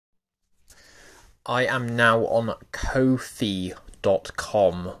I am now on Ko-fi.com,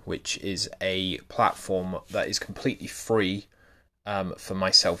 which is a platform that is completely free for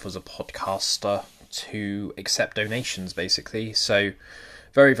myself as a podcaster to accept donations, basically. So,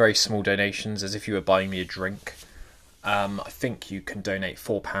 very, very small donations, as if you were buying me a drink. I think you can donate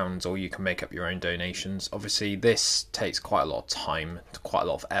 £4 or you can make up your own donations. Obviously, this takes quite a lot of time, quite a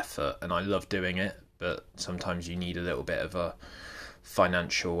lot of effort, and I love doing it, but sometimes you need a little bit of a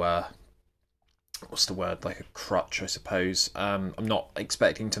financial what's the word, like a crutch, I suppose. I'm not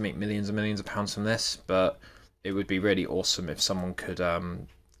expecting to make millions and millions of pounds from this, but it would be really awesome if someone could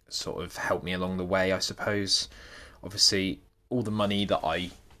sort of help me along the way, I suppose. Obviously, all the money that I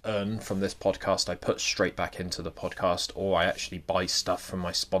earn from this podcast, I put straight back into the podcast, or I actually buy stuff from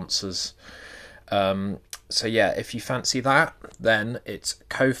my sponsors. So yeah, if you fancy that, then it's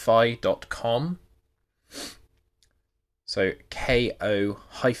ko-fi.com. So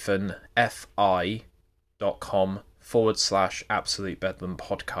ko-fi.com/Absolute Bedlam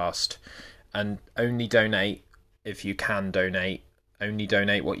podcast. And only donate if you can donate. Only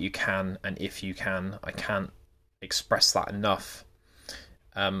donate what you can, and if you can. I can't express that enough.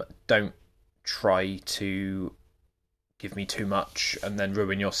 Don't try to give me too much and then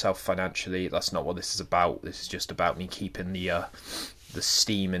ruin yourself financially. That's not what this is about. This is just about me keeping the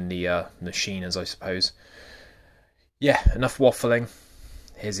steam in the machine, as I suppose. Yeah, enough waffling.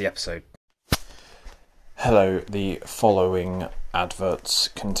 Here's the episode. Hello, the following adverts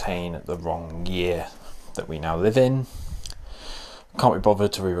contain the wrong year that we now live in. Can't be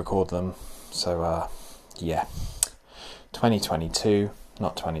bothered to re-record them, so yeah. 2022,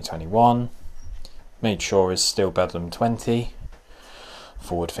 not 2021. Made sure is still Bedlam 20.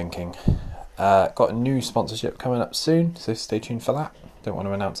 Forward thinking. Got a new sponsorship coming up soon, so stay tuned for that. Don't want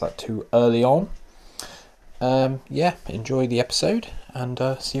to announce that too early on. Yeah, enjoy the episode and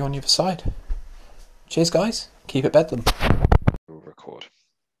see you on the other side. Cheers, guys. Keep it Bedlam. We'll record.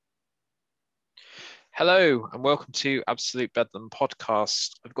 Hello and welcome to Absolute Bedlam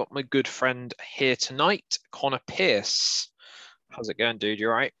podcast. I've got my good friend here tonight, Connor Pierce. How's it going, dude? You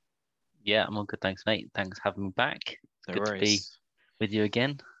all right? Yeah, I'm all good. Thanks, mate. Thanks for having me back. No Good worries. to be with you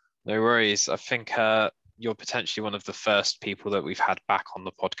again. No worries. I think you're potentially one of the first people that we've had back on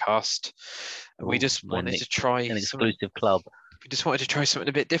the podcast. And we just wanted to try an exclusive club. We just wanted to try something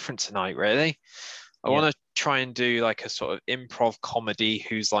a bit different tonight, really. I want to try and do like a sort of improv comedy,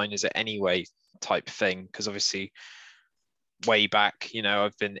 whose line is it anyway type thing. Because obviously way back,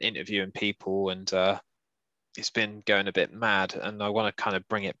 I've been interviewing people and it's been going a bit mad, and I want to kind of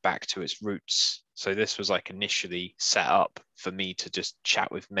bring it back to its roots. So this was like initially set up for me to just chat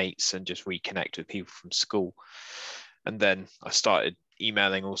with mates and just reconnect with people from school. And then I started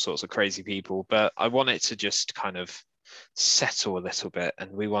emailing all sorts of crazy people, but I want it to just kind of settle a little bit. And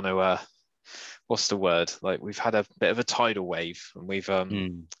we want to, what's the word? Like, we've had a bit of a tidal wave, and we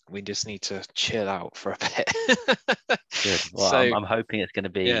just need to chill out for a bit. Good. Well, so, I'm hoping it's going to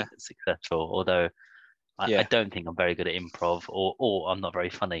be successful, although I don't think I'm very good at improv, or I'm not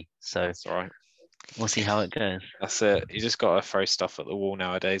very funny. So that's all right. We'll see how it goes. That's it. You just got to throw stuff at the wall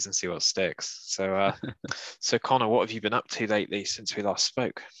nowadays and see what sticks. So, so Connor, what have you been up to lately since we last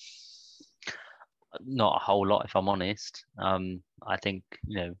spoke? Not a whole lot, if I'm honest. I think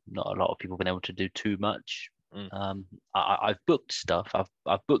not a lot of people have been able to do too much. I've booked stuff.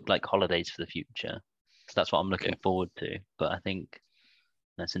 I've booked like holidays for the future, so that's what I'm looking forward to. But I think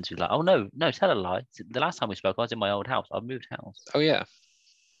since we tell a lie. The last time we spoke, I was in my old house. I've moved house. Oh yeah.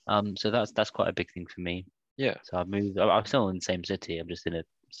 So that's quite a big thing for me. Yeah. So I've moved. I'm still in the same city. I'm just in a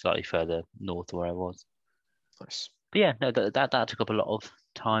slightly further north where I was. Nice. But yeah, no, that took up a lot of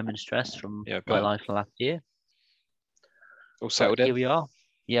time and stress from my life last year. All settled in? Here we are.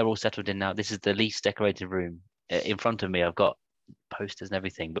 Yeah, we're all settled in now. This is the least decorated room. In front of me, I've got posters and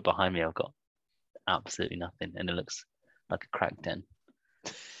everything, but behind me, I've got absolutely nothing, and it looks like a crack den.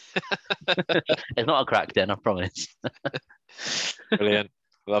 It's not a crack den, I promise. Brilliant.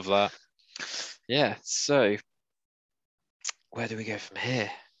 Love that. Yeah, so where do we go from here?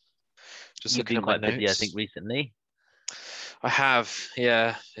 Just You've been quite busy, I think, recently. I have,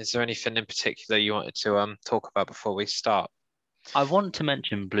 yeah. Is there anything in particular you wanted to talk about before we start? I want to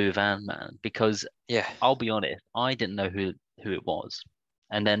mention Blue Van Man because I'll be honest, I didn't know who it was.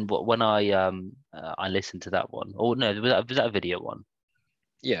 And then when I listened to that one, was that a video one?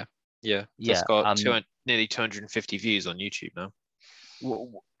 Yeah. That's got nearly 250 views on YouTube now.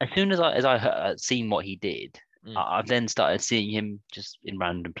 As soon as I heard, seen what he did, I've then started seeing him just in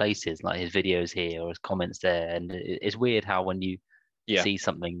random places, like his videos here or his comments there. And it's weird how when you Yeah. see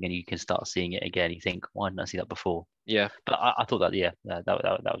something and you can start seeing it again. You think, why didn't I see that before? Yeah. But I thought that, yeah, that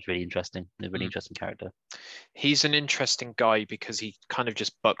was really interesting. A really interesting character. He's an interesting guy because he kind of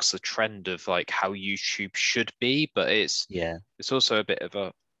just bucks the trend of like how YouTube should be, but it's also a bit of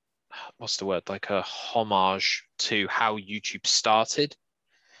a, what's the word, like a homage to how YouTube started,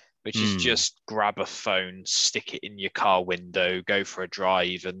 which is just grab a phone, stick it in your car window, go for a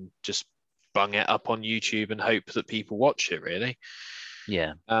drive, and just bung it up on YouTube and hope that people watch it, really.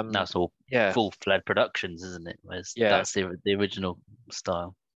 Yeah. That's all Yeah. full-fledged productions, isn't it? Yeah. That's the original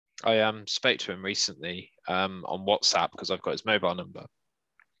style. I spoke to him recently on WhatsApp because I've got his mobile number,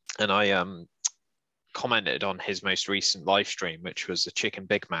 and I commented on his most recent live stream, which was a chicken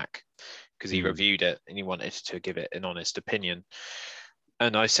Big Mac, because he reviewed it and he wanted to give it an honest opinion.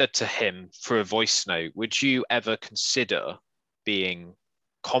 And I said to him through a voice note, would you ever consider being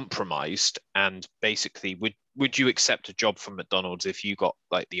compromised, and basically would you accept a job from McDonald's if you got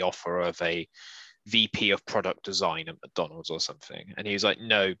like the offer of a VP of product design at McDonald's or something? And he was like,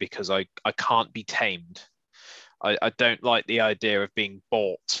 no, because I can't be tamed. I don't like the idea of being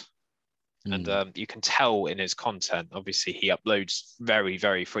bought. And you can tell in his content, obviously he uploads very,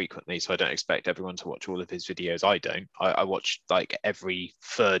 very frequently. So I don't expect everyone to watch all of his videos. I don't. I watch like every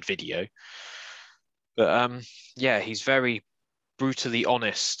third video. But yeah, he's very brutally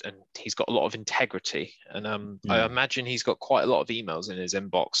honest and he's got a lot of integrity. And I imagine he's got quite a lot of emails in his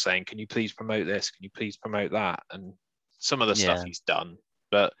inbox saying, can you please promote this? Can you please promote that? And some of the stuff he's done,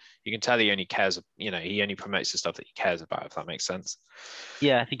 but you can tell he only cares, he only promotes the stuff that he cares about, if that makes sense.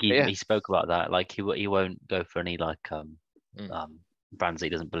 Yeah, I think he spoke about that. Like he won't go for any like brands that he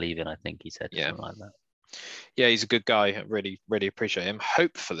doesn't believe in. I think he said something like that. Yeah, he's a good guy. I really, really appreciate him.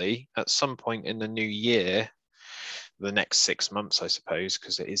 Hopefully, at some point in the new year, the next 6 months, I suppose,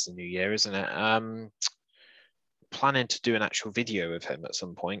 because it is the new year, isn't it? Planning to do an actual video of him at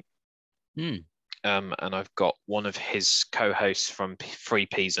some point. And I've got one of his co-hosts from Three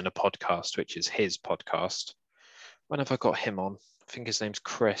Peas in a Podcast, which is his podcast. When have I got him on? I think his name's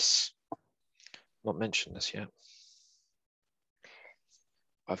Chris. Not mentioned this yet.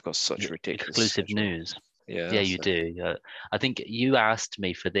 I've got such ridiculous exclusive news. Yeah, you do. I think you asked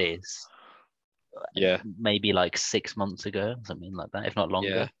me for this. Yeah, maybe like 6 months ago, something like that, if not longer.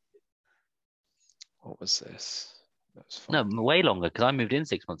 Yeah. What was this? No, way longer, because I moved in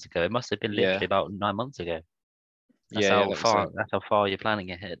 6 months ago. It must have been literally about 9 months ago. That's how far you're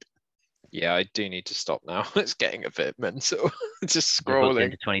planning ahead. Yeah, I do need to stop now. It's getting a bit mental. Just We're booked scrolling.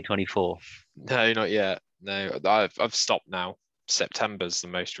 into 2024. No, not yet. No, I've stopped now. September's the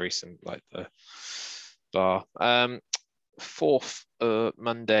most recent, like the bar. 4th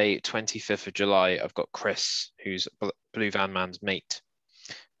Monday, 25th of July, I've got Chris, who's Blue Van Man's mate.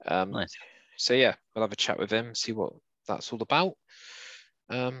 Nice. So yeah, we'll have a chat with him, see what that's all about.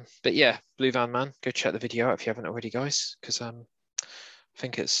 But yeah, Blue Van Man, go check the video out if you haven't already, guys, because I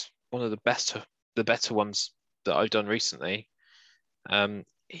think it's one of the better ones that I've done recently.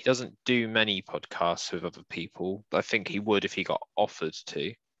 He doesn't do many podcasts with other people. I think he would if he got offered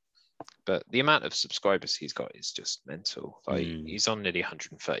to. But the amount of subscribers he's got is just mental. Like he's on nearly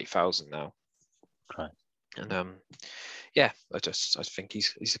 130,000 now. Right. And yeah, I think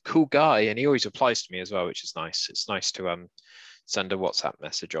he's a cool guy, and he always replies to me as well, which is nice. It's nice to send a WhatsApp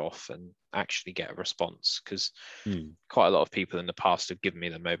message off and actually get a response, because quite a lot of people in the past have given me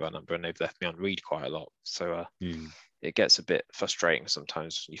their mobile number and they've left me on read quite a lot. So it gets a bit frustrating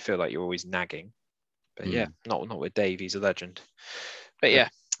sometimes. You feel like you're always nagging. But yeah, not with Dave. He's a legend. But yeah,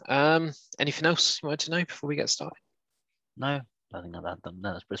 anything else you wanted to know before we get started? No, I think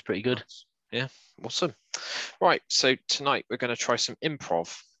that's pretty good. Yeah, awesome. Right, so tonight we're going to try some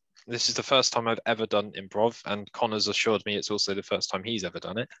improv. This is the first time I've ever done improv, and Connor's assured me it's also the first time he's ever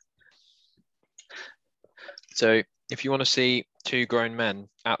done it. So if you want to see two grown men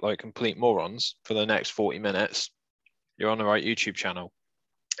act like complete morons for the next 40 minutes, you're on the right YouTube channel.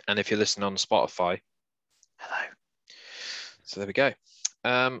 And if you're listening on Spotify, hello. So there we go.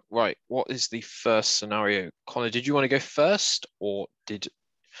 Right, what is the first scenario? Connor, did you want to go first, or did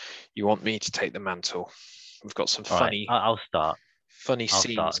you want me to take the mantle? We've got some funny. Right, I'll start. Funny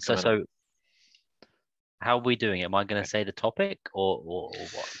scenes. So how are we doing it? Am I going to say the topic or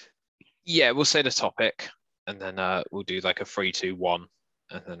what? Yeah, we'll say the topic, and then we'll do like a 3, 2, 1,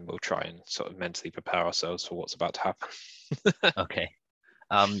 and then we'll try and sort of mentally prepare ourselves for what's about to happen. Okay.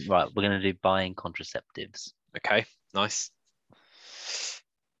 Right, we're going to do buying contraceptives. Okay, nice.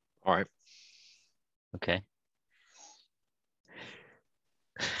 All right. Okay.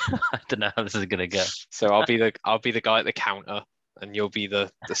 I don't know how this is gonna go. So I'll be the guy at the counter, and you'll be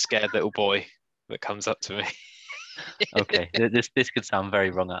the scared little boy that comes up to me. Okay, this could sound very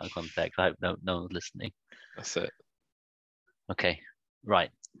wrong out of context. I hope no one's listening. That's it. Okay, right.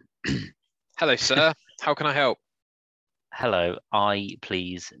 Hello, sir. How can I help? Hello, I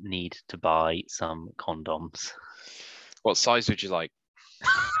please need to buy some condoms. What size would you like?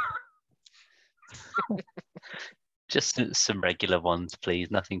 Just some regular ones, please.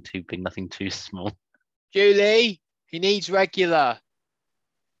 Nothing too big, nothing too small. Julie, he needs regular.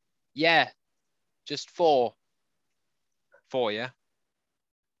 Yeah, just 4. 4, yeah.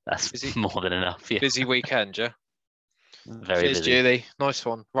 That's Busy, more than enough. Yeah, busy weekend, yeah. very Cheers, busy. Julie. Nice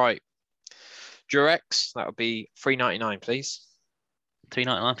one. Right, Durex. That would be £3.99, please.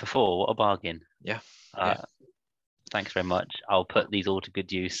 £3.99 for 4. What a bargain. Yeah. Uh, Thanks very much. I'll put these all to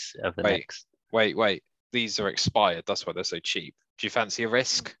good use over the Wait. next. Wait. These are expired. That's why they're so cheap. Do you fancy a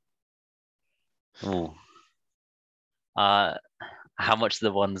risk? Ooh. How much are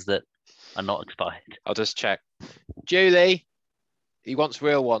the ones that are not expired? I'll just check. Julie, he wants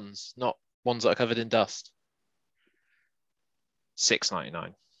real ones, not ones that are covered in dust.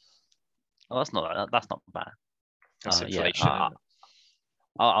 £6.99. Oh, that's not bad. That's Yeah, inflation, isn't it?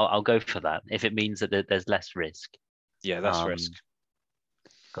 I'll go for that if it means that there's less risk. Yeah, that's risk.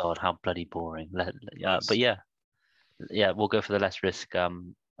 God, how bloody boring. Nice. But yeah, we'll go for the less risk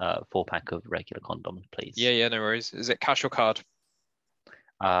 4-pack of regular condoms, please. Yeah, no worries. Is it cash or card?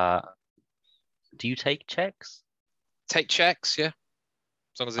 Do you take checks? Take checks, yeah.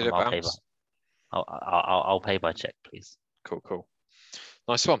 As long as they don't I'll pay bounce. I'll pay by check, please. Cool.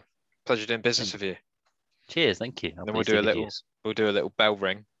 Nice one. Pleasure doing business with you. Cheers, thank you. Then we'll do a little bell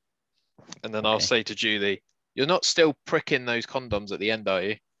ring, and then I'll say to Julie, "You're not still pricking those condoms at the end, are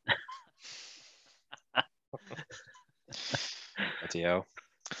you?" Bloody hell.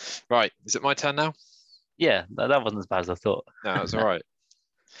 Right, is it my turn now? Yeah, that wasn't as bad as I thought. No, that's all right.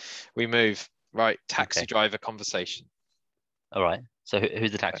 We move. Right, taxi driver conversation. All right. So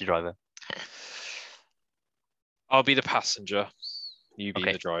who's the taxi driver? I'll be the passenger. You be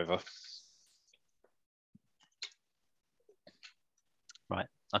the driver. Right.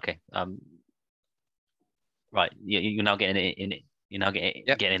 Okay. Right. You're now getting in it. You're now getting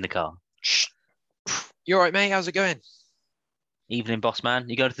in the car. Shh. You all right, mate? How's it going? Evening, boss man.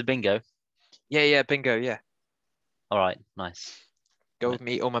 You go to the bingo? Yeah, bingo, yeah. All right, nice. Go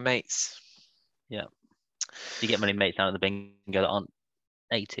meet all my mates. Yeah. Do you get many mates down at the bingo that aren't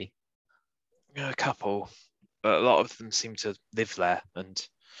 80? A couple, but a lot of them seem to live there, and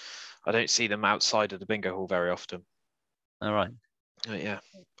I don't see them outside of the bingo hall very often. All right. Yeah,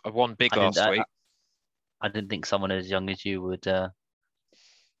 I won big last week. I didn't think someone as young as you would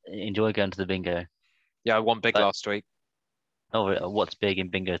enjoy going to the bingo. Yeah, I won big last week. Oh, what's big in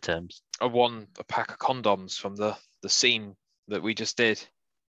bingo terms? I won a pack of condoms from the scene that we just did.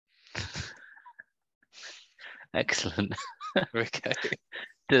 Excellent. Okay.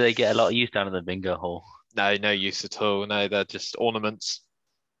 Do they get a lot of use down in the bingo hall? No use at all. No, they're just ornaments.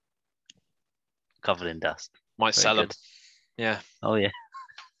 Covered in dust. Might sell them. Yeah. Oh, yeah.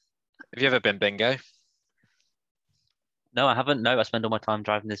 Have you ever been bingo? No, I haven't. No, I spend all my time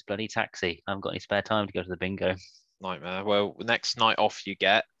driving this bloody taxi. I haven't got any spare time to go to the bingo. Nightmare. Well, next night off you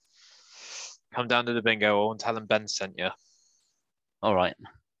get, come down to the bingo hall and tell them Ben sent you. All right.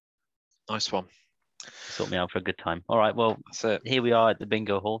 Nice one. Sort me out for a good time. All right. Well, that's it. Here we are at the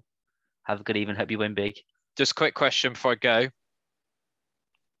bingo hall. Have a good evening. Hope you win big. Just a quick question before I go.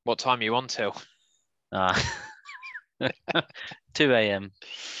 What time are you on till? 2 a.m.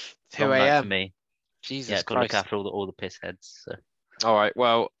 2 a.m. for me. Jesus Christ. Got to look after all the piss heads. So. All right.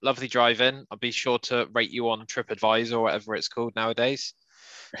 Well, lovely driving. I'll be sure to rate you on TripAdvisor or whatever it's called nowadays.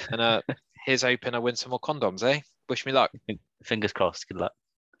 And here's hoping I win some more condoms, eh? Wish me luck. Fingers crossed. Good luck.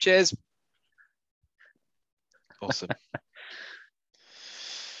 Cheers. Awesome.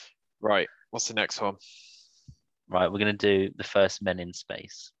 Right. What's the next one? Right. We're going to do the first men in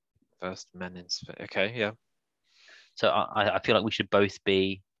space. First men in space. Okay. Yeah. So I feel like we should both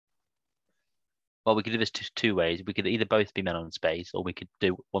be. Well, we could do this two ways. We could either both be men on space, or we could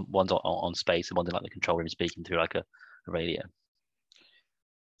do one's on space and one's in like the control room speaking through like a radio.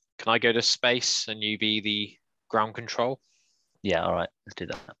 Can I go to space and you be the ground control? Yeah. All right. Let's do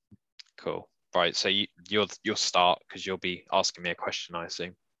that. Cool. Right. So you'll start because you'll be asking me a question, I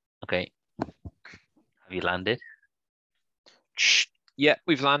assume. Okay. Have you landed? Yep,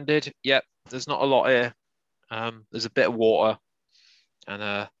 we've landed. Yep. There's not a lot here. There's a bit of water,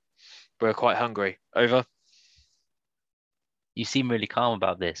 and we're quite hungry. Over. You seem really calm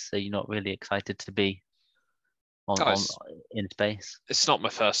about this, so you're not really excited to be in space. It's not my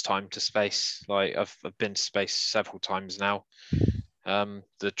first time to space. Like I've been to space several times now.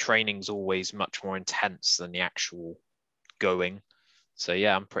 The training's always much more intense than the actual going. So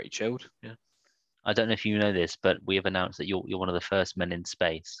yeah, I'm pretty chilled. Yeah. I don't know if you know this, but we have announced that you're one of the first men in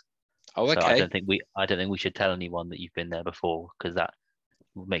space. Oh, So okay. I don't think we should tell anyone that you've been there before, because that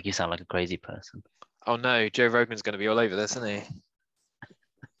will make you sound like a crazy person. Oh no, Joe Rogan's going to be all over this, isn't he?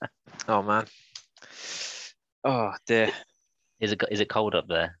 Oh man. Oh dear. Is it cold up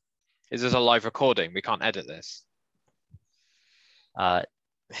there? Is this a live recording? We can't edit this. Uh,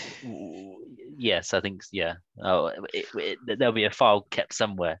 yes, I think yeah. Oh, there'll be a file kept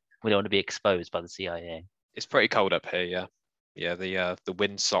somewhere. We don't want to be exposed by the CIA. It's pretty cold up here, yeah. Yeah, the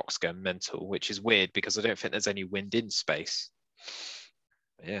windsocks go mental, which is weird because I don't think there's any wind in space.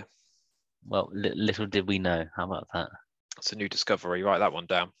 But yeah. Well, little did we know. How about that? It's a new discovery. Write that one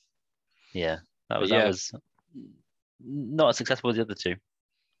down. Yeah, that Yeah. was not as successful as the other two.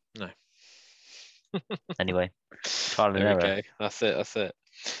 No. Anyway, trial and There we error. go. That's it.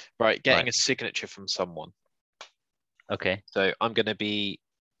 Right, getting Right. a signature from someone. Okay. So I'm going to be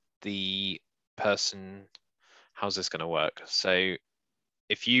the person. How's this going to work? So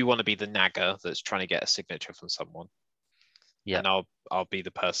if you want to be the nagger that's trying to get a signature from someone, Yeah. and I'll be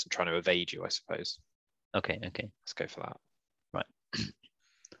the person trying to evade you, I suppose. Okay. Let's go for that. Right.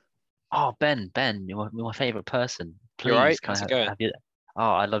 Oh, Ben, you're my favorite person. You all right? Please, How's it going? have you?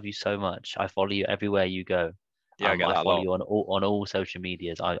 Oh, I love you so much. I follow you everywhere you go. Yeah, I get that I a follow lot. you on all social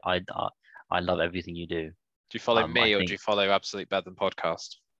medias. I love everything you do. Do you follow me I or do think you follow Absolute Bedlam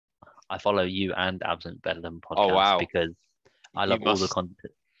Podcast? I follow you and Absolute Bedlam Oh podcast wow. because I You love all the must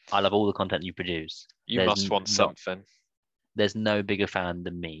content. I love all the content you produce. you must want something. There's no bigger fan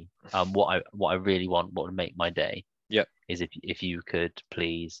than me. What I really want, what would make my day, Yep. is if you could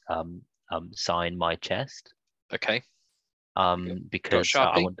please sign my chest. Okay. Because Got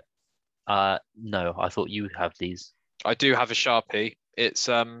a I Sharpie? want. No, I thought you have these. I do have a Sharpie. It's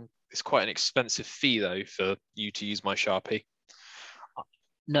quite an expensive fee though for you to use my Sharpie.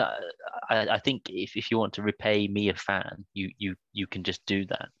 No, I think if you want to repay me a fan, you can just do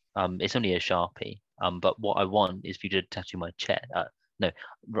that. It's only a Sharpie. But what I want is for you to tattoo my chest. No,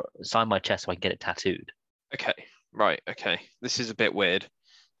 sign my chest so I can get it tattooed. Okay. Right. Okay. This is a bit weird.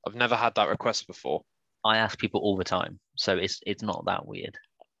 I've never had that request before. I ask people all the time, so it's not that weird.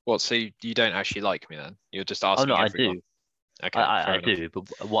 What? So you don't actually like me then? You're just Oh asking no, I everyone. do. Okay. Fair I enough. do.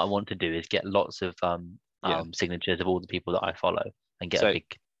 But what I want to do is get lots of Yeah. signatures of all the people that I follow and get a So big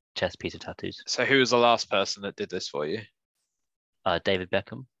chest piece of tattoos. so who was the last person that did this for you? David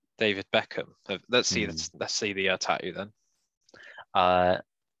Beckham. David Beckham. Let's see. Hmm. Let's see the tattoo then. Uh,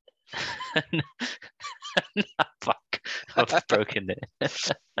 fuck, I've broken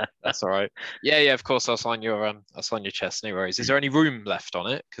it. That's all right. Yeah. Of course, I'll sign your chest. No worries. Is there any room left on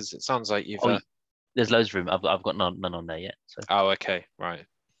it? Because it sounds like you've. Oh, there's loads of room. I've got none on there yet. So. Oh, okay. Right.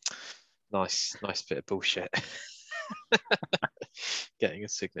 Nice bit of bullshit. Getting a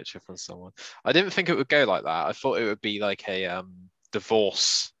signature from someone. I didn't think it would go like that. I thought it would be like a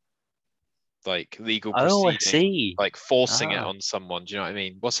divorce, like legal Oh, I proceeding, see. like forcing it on someone. Do you know what I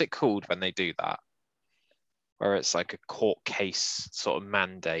mean? What's it called when they do that? Where it's like a court case sort of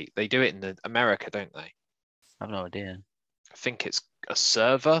mandate. They do it in America, don't they? I have no idea. I think it's a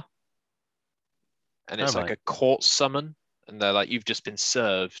server, and it's like a court summon, and they're like, "You've just been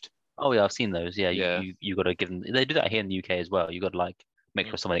served." Oh yeah, I've seen those. Yeah, Yeah. you got to give them. They do that here in the UK as well. You got to like make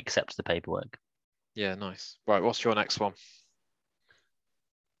sure someone accepts the paperwork. Yeah, nice. Right, what's your next one?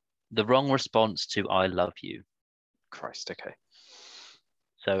 The wrong response to "I love you." Christ, okay.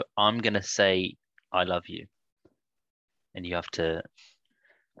 So I'm gonna say "I love you," and you have to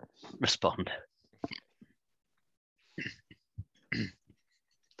respond.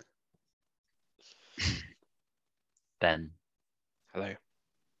 Ben. Hello.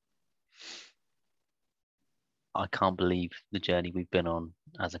 I can't believe the journey we've been on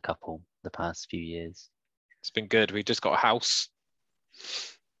as a couple the past few years. It's been good. We just got a house.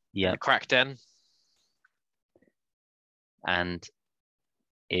 Yeah. Crack den. And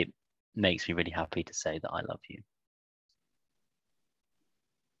it makes me really happy to say that I love you.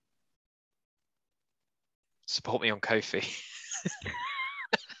 Support me on Ko-fi.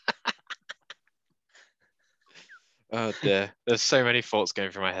 Oh dear. There's so many thoughts going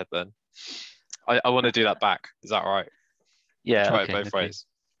through my head then. I want to do that back. Is that all right? Yeah. Try okay, it both ways.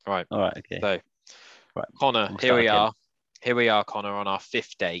 All right. All right. Okay. So, right. Connor, We'll here we again. are. Here we are, Connor, on our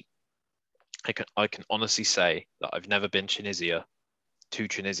 5th date. I can honestly say that I've never been to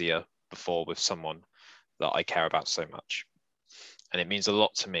Tunisia before with someone that I care about so much. And it means a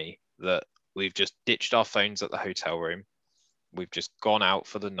lot to me that we've just ditched our phones at the hotel room. We've just gone out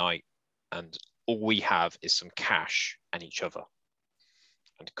for the night, and all we have is some cash and each other.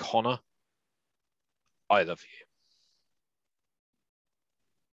 And Connor, I love you.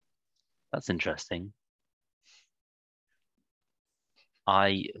 That's interesting.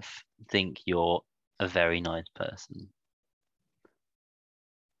 I think you're a very nice person.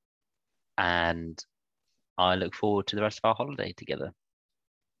 And I look forward to the rest of our holiday together.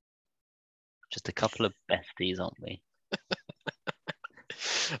 Just a couple of besties, aren't we?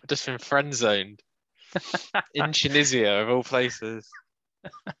 I've just been friend zoned in Tunisia, of all places.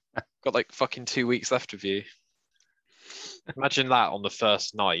 Got like fucking 2 weeks left of you. Imagine that on the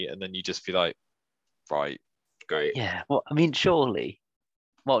first night, and then you just be like, right, great. Yeah. Well, I mean, surely.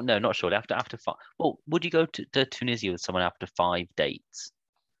 Well, no, not surely. After 5. Well, would you go to Tunisia with someone after 5 dates?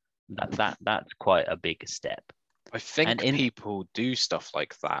 That's quite a big step. I think And in people do stuff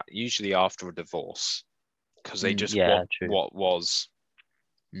like that, usually after a divorce, because they just yeah, want true. what was.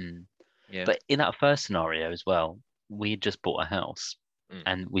 Mm. Yeah. But in that first scenario as well, we had just bought a house Mm.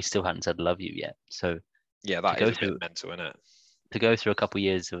 and we still hadn't said love you yet. So Yeah, to that go is a through bit mental, isn't it? to go through a couple of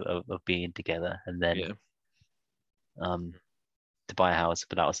years of being together and then Yeah. To buy a house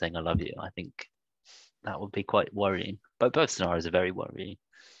without saying I love you, I think that would be quite worrying. But both scenarios are very worrying.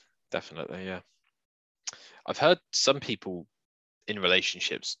 Definitely, yeah. I've heard some people in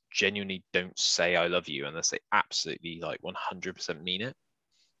relationships genuinely don't say I love you unless they absolutely like 100% mean it.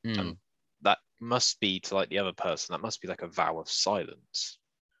 And that must be to like the other person, that must be like a vow of silence.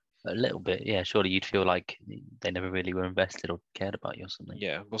 A little bit, yeah. Surely you'd feel like they never really were invested or cared about you or something.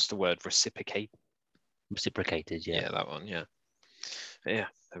 Yeah, what's the word? Reciprocate? Reciprocated, yeah. Yeah, that one, yeah. But yeah,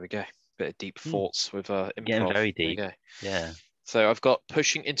 there we go. Bit of deep thoughts with Getting improv. very There we deep. go. Yeah. So I've got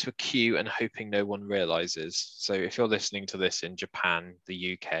pushing into a queue and hoping no one realizes. So if you're listening to this in Japan,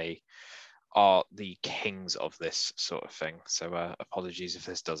 the UK are the kings of this sort of thing. So apologies if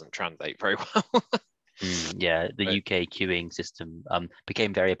this doesn't translate very well. Yeah, the But, UK queuing system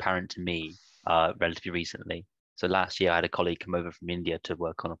became very apparent to me relatively recently. So last year I had a colleague come over from India to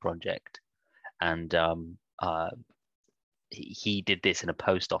work on a project, and he did this in a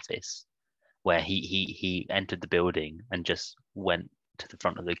post office where he entered the building and just went to the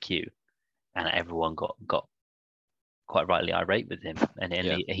front of the queue, and everyone got quite rightly irate with him, and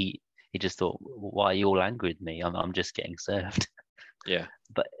yeah, he just thought, why are you all angry with me? I'm just getting served. yeah,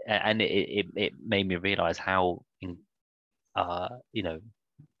 But and it made me realize how you know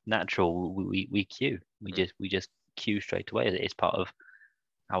natural we queue. We just queue straight away. It's part of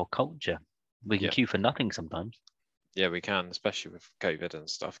our culture. We can yeah, queue for nothing sometimes. yeah. We can, especially with COVID and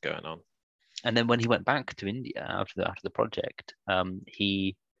stuff going on. And then when he went back to India after the project,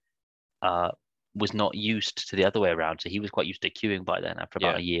 he uh, was not used to the other way around. So he was quite used to queuing by then after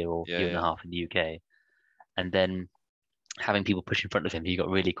about Yeah, a year or yeah, year and a yeah. half in the UK. And then having people push in front of him, he got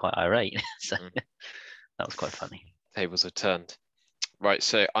really quite irate. So Mm. that was quite funny. Tables are turned. Right,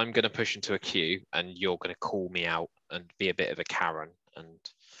 so I'm going to push into a queue, and you're going to call me out and be a bit of a Karen and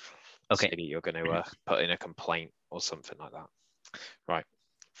say Okay. that you're going to put in a complaint or something like that. Right,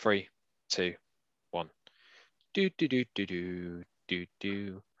 3, 2, 1. Do do do do do do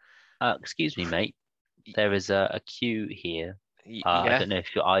do. Excuse me, mate. There is a queue here. I Yeah. don't know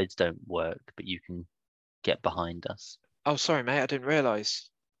if your eyes don't work, but you can get behind us. Oh, sorry, mate. I didn't realise.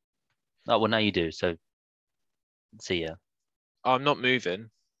 Oh, well, now you do. So see ya. Oh, I'm not moving.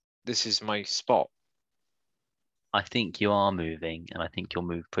 This is my spot. I think you are moving, and I think you'll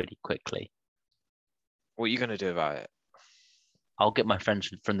move pretty quickly. What are you going to do about it? I'll get my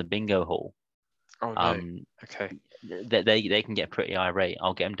friends from the bingo hall. Oh no. Okay. They can get pretty irate.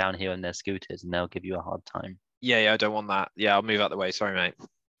 I'll get them down here on their scooters, and they'll give you a hard time. Yeah, I don't want that. Yeah, I'll move out the way. Sorry,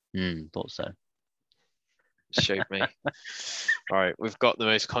 mate. Thought so. Showed me. All right, we've got the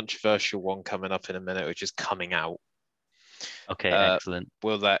most controversial one coming up in a minute, which is coming out. Okay, excellent.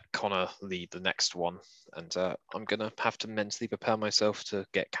 We'll let Connor lead the next one, and I'm gonna have to mentally prepare myself to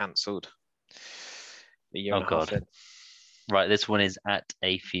get cancelled. A year Oh and a half God. in. Right, this one is at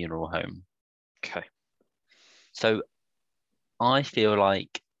a funeral home. Okay. So I feel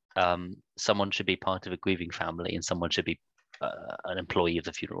like someone should be part of a grieving family, and someone should be an employee of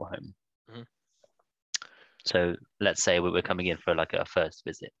the funeral home. Mhm. So let's say we were coming in for like a first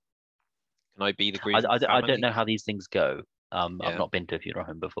visit. Can I be the grieving I don't family? know how these things go. I've Yeah. not been to a funeral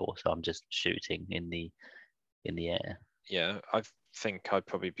home before, so I'm just shooting in the air. Yeah, I think I'd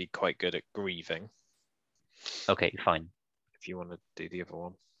probably be quite good at grieving. Okay, fine. If you want to do the other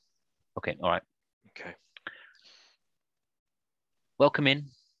one. Okay, all right. Okay. Welcome in.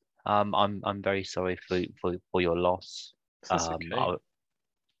 I'm very sorry for your loss. That's okay.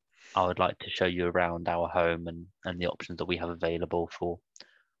 I would like to show you around our home and the options that we have available for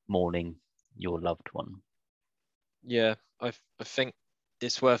mourning your loved one. Yeah, I think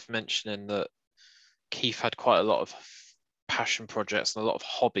it's worth mentioning that Keith had quite a lot of passion projects and a lot of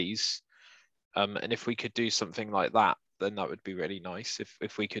hobbies. And if we could do something like that, then that would be really nice.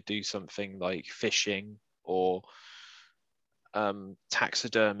 If we could do something like fishing or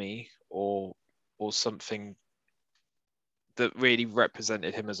taxidermy or something that really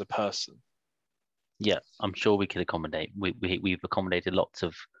represented him as a person. Yeah, I'm sure we could accommodate. We've accommodated lots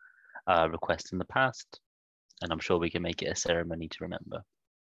of requests in the past, and I'm sure we can make it a ceremony to remember.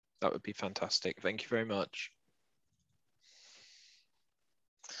 That would be fantastic. Thank you very much.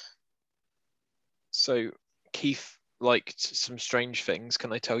 So Keith liked some strange things.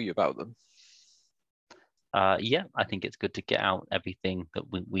 Can I tell you about them? Yeah, I think it's good to get out everything that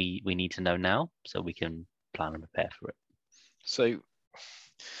we need to know now, so we can plan and prepare for it. So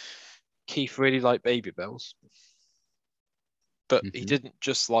Keith really liked Babybels, but he didn't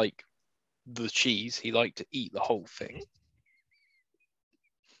just like the cheese. He liked to eat the whole thing,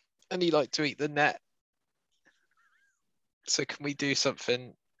 and he liked to eat the net. So can we do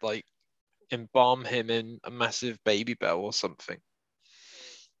something like embalm him in a massive Babybel or something?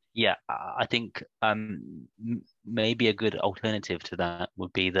 Yeah, I think maybe a good alternative to that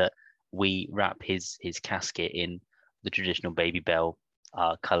would be that we wrap his casket in the traditional Babybel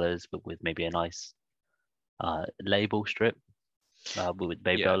colors, but with maybe a nice label strip with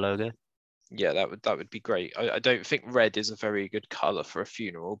Babybel logo. Yeah, that would be great. I don't think red is a very good color for a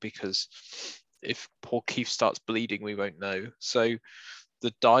funeral, because if poor Keith starts bleeding, we won't know. So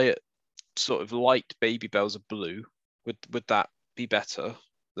the diet sort of light Babybels are blue. Would that be better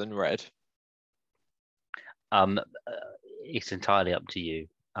than red? It's entirely up to you.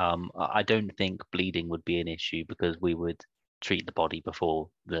 I don't think bleeding would be an issue because we would treat the body before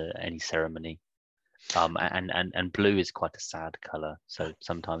any ceremony. And blue is quite a sad color, so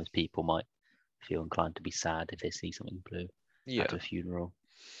sometimes people might feel inclined to be sad if they see something blue at a funeral.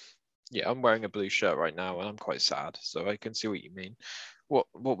 Yeah, I'm wearing a blue shirt right now and I'm quite sad, so I can see what you mean. What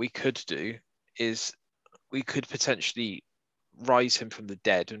we could do is we could potentially rise him from the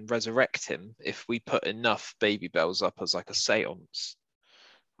dead and resurrect him if we put enough Babybels up as like a seance,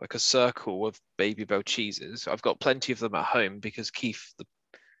 like a circle of Babybel cheeses. I've got plenty of them at home because Keith, the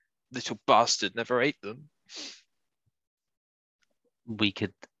little bastard, never ate them. We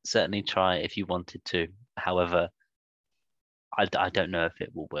could certainly try if you wanted to. However, I don't know if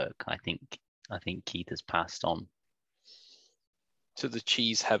it will work. I think Keith has passed on to the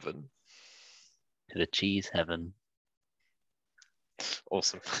cheese heaven. To the cheese heaven.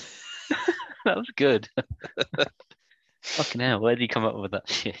 Awesome. That was good. Fucking hell, where did you come up with that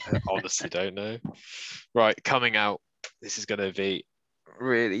shit? I honestly don't know. Right, coming out. This is going to be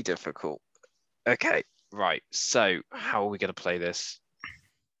really difficult. Okay, right. So how are we going to play this?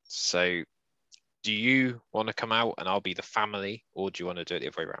 So do you want to come out and I'll be the family, or do you want to do it the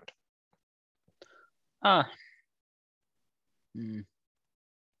other way around?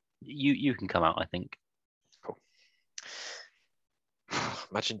 You can come out, I think. Cool.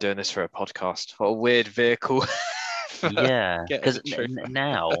 Imagine doing this for a podcast. What a weird vehicle. Yeah, because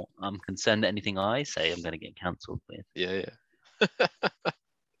now I'm concerned that anything I say I'm going to get cancelled with. Yeah.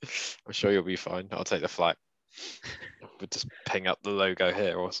 I'm sure you'll be fine. I'll take the flight. We'll just ping up the logo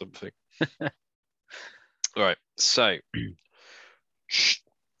here or something. Right. So,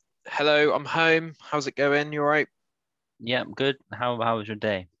 hello, I'm home. How's it going? You all right? Yeah, I'm good. How was your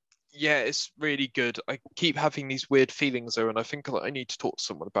day? Yeah, it's really good. I keep having these weird feelings though, and I think I need to talk to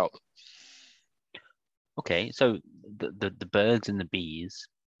someone about them. Okay, so the birds and the bees,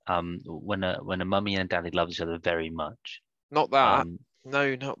 when a mummy and a daddy love each other very much. Not that.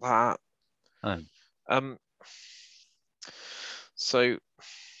 No, not that. Oh. So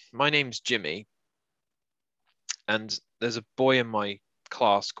my name's Jimmy, and there's a boy in my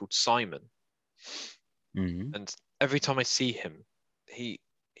class called Simon. Mm-hmm. And every time I see him,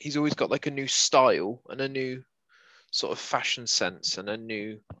 he's always got like a new style and a new sort of fashion sense and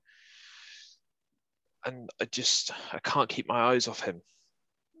I can't keep my eyes off him.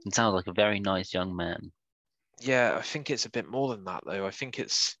 It sounds like a very nice young man. Yeah, I think it's a bit more than that though. I think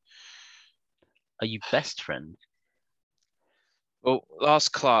it's... Are you best friends? Well, last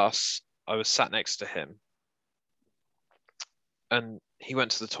class, I was sat next to him and he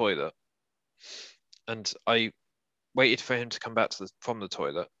went to the toilet and I waited for him to come back from the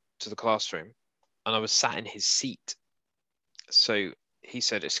toilet to the classroom, and I was sat in his seat. So he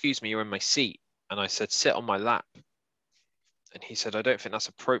said, "Excuse me, you're in my seat." And I said, "Sit on my lap." And he said, "I don't think that's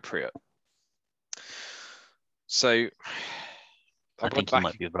appropriate." So I think you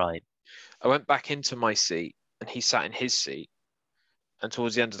might be right. I went back into my seat and he sat in his seat. And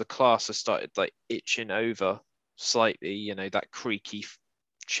towards the end of the class, I started like itching over slightly, that creaky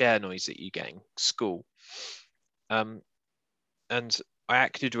chair noise that you get in school. And I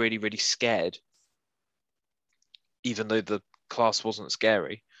acted really, really scared, even though the class wasn't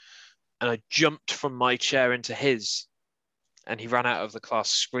scary. And I jumped from my chair into his, and he ran out of the class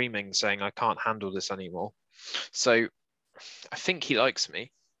screaming, saying, I can't handle this anymore. So I think he likes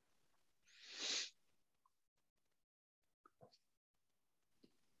me.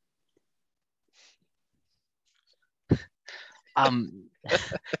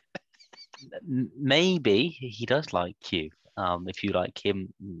 Maybe he does like you. If you like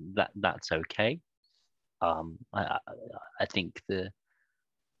him, that's okay. I think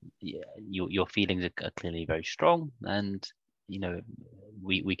your feelings are clearly very strong, and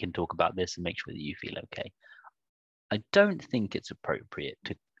we can talk about this and make sure that you feel okay. I don't think it's appropriate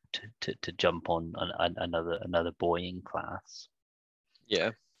to jump on another boy in class.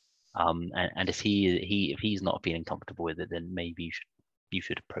 Yeah. And if he's not feeling comfortable with it, then maybe you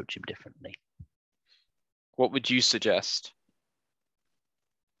should approach him differently. What would you suggest?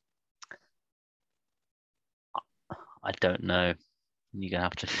 I don't know. You're gonna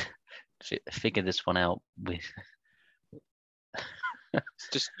have to figure this one out with. It's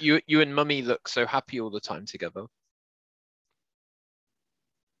just you and Mummy look so happy all the time together.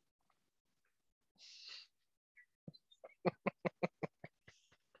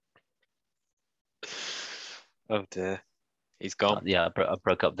 Oh dear, he's gone. Yeah, I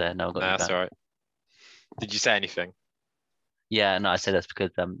broke up there. Now I've got you That's back. all right. Did you say anything? Yeah, no, I say that's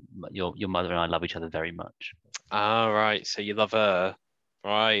because your mother and I love each other very much. Ah, right. So you love her,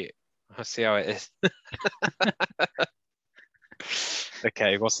 right? I see how it is.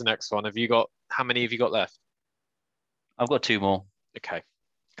 Okay, what's the next one? How many have you got left? I've got two more, Okay,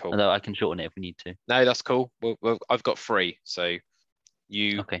 cool. although I can shorten it if we need to. No, that's cool. I've got three. So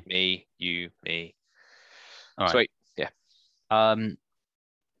you, Okay. me, you, me. All right. Sweet. Yeah.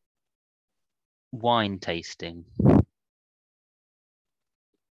 Wine tasting.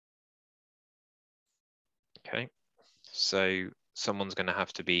 Okay. So someone's going to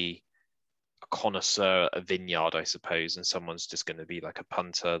have to be a connoisseur at a vineyard, I suppose, and someone's just going to be like a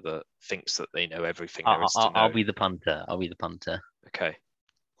punter that thinks that they know everything there is to know. I'll be the punter. I'll be the punter. Okay.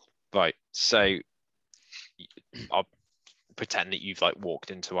 Right. So I'll pretend that you've like walked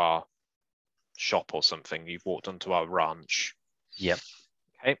into our shop or something. You've walked onto our ranch. Yep.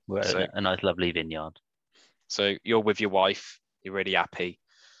 Okay. We're So at a nice, lovely vineyard. so you're with your wife. You're really happy,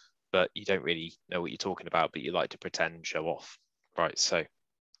 but you don't really know what you're talking about, but you like to pretend and show off. Right. So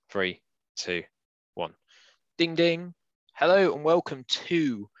 3, 2, 1. Ding ding. Hello and welcome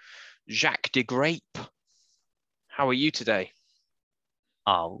to Jacques de Grape. How are you today?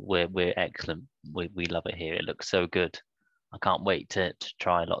 Oh, we're excellent. We love it here. It looks so good. I can't wait to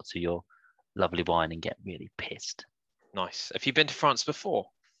try lots of your lovely wine and get really pissed. Nice. Have you been to France before?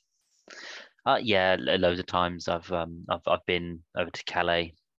 Yeah, loads of times. I've been over to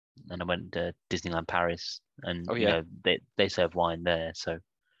Calais, and I went to Disneyland Paris, and Oh yeah. they serve wine there. So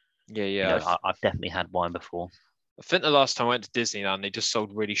Yeah. I've definitely had wine before. I think the last time I went to Disneyland, they just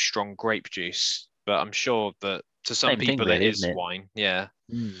sold really strong grape juice, but I'm sure that to some Same thing, people it really, is isn't it? wine. Yeah.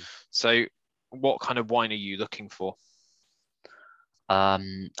 Mm. So what kind of wine are you looking for? I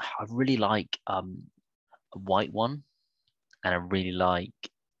really like a white one, and I really like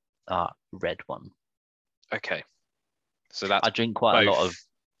red one. Okay. So that's I drink quite a lot of.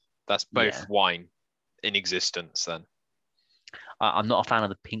 both Yeah. wine in existence then. I'm not a fan of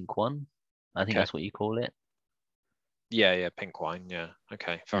the pink one. I think Okay. that's what you call it. Yeah, pink wine. Yeah.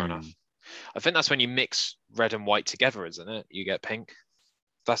 Okay, fair enough. Mm. I think that's when you mix red and white together, isn't it? You get pink.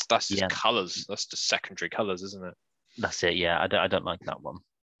 That's just Yeah, colours. That's just secondary colours, isn't it? that's it. Yeah, I don't like that one.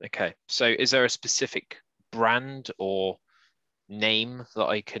 Okay. So is there a specific brand or name that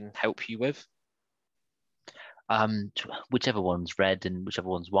I can help you with? Whichever one's red and whichever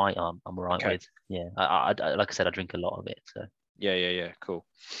one's white, I'm all right Okay. with. Yeah, I like I said, I drink a lot of it. So Yeah. Cool.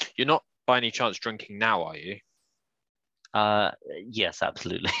 You're not by any chance drinking now, are you? uh, yes,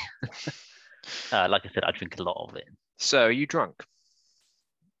 absolutely. Like I said, I drink a lot of it. So are you drunk?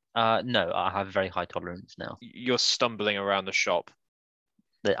 No, I have a very high tolerance now. You're stumbling around the shop.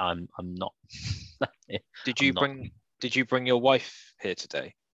 That I'm not. Did I'm you not. did you bring your wife here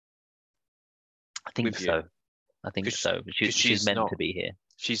today I think with you? so. I think so. Because She's meant to be here.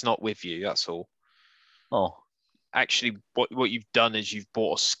 she's not with you, that's all. Oh, Actually, what you've done is you've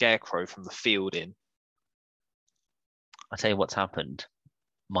bought a scarecrow from the field in. I tell you what's happened.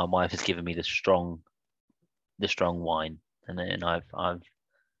 My wife has given me the strong wine, and then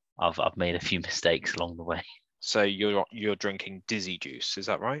I've made a few mistakes along the way. So you're drinking dizzy juice, is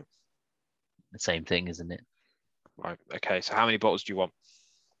that right? The same thing, isn't it? Right. Okay. So how many bottles do you want?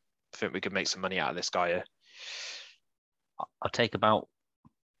 I think we could make some money out of this guy here. I'll take about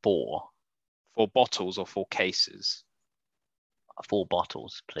 4. 4 bottles or 4 cases? 4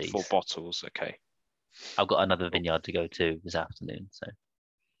 bottles, please. 4 bottles, okay. I've got another vineyard to go to this afternoon, so.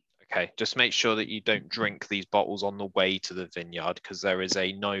 Okay, just make sure that you don't drink these bottles on the way to the vineyard, because there is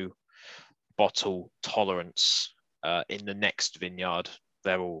a no bottle tolerance in the next vineyard.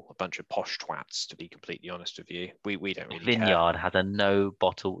 They're all a bunch of posh twats, to be completely honest with you. We don't really Vineyard care. has a no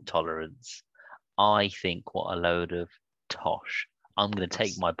bottle tolerance. I think what a load of tosh. I'm going to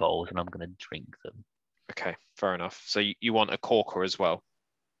take my bottles and I'm going to drink them. Okay, fair enough. So you want a corker as well?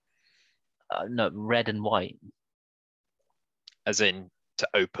 No, red and white. As in to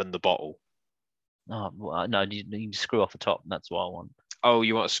open the bottle? Oh, well, no, you screw off the top. That's what I want. Oh,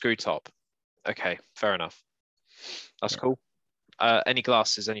 you want a screw top? Okay, fair enough. That's cool. Any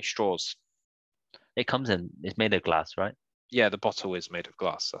glasses, any straws? It comes in, it's made of glass, right? Yeah, the bottle is made of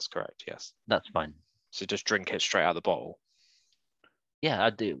glass. That's correct, yes. That's fine. So just drink it straight out of the bottle? Yeah,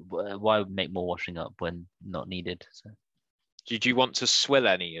 I do. Why make more washing up when not needed? So. Did you want to swill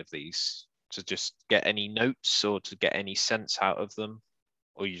any of these to just get any notes or to get any sense out of them?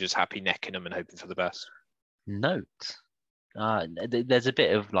 Or are you just happy necking them and hoping for the best? Notes. There's a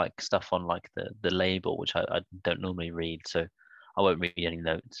bit of like stuff on like the label, which I don't normally read, so I won't read any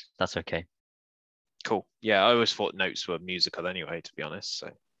notes. That's okay. Cool. Yeah, I always thought notes were musical anyway, to be honest. So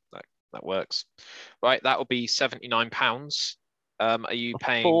that works. Right, that will be £79. Are you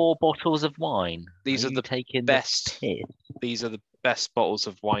paying 4 bottles of wine? These are the taking best. The these are the best bottles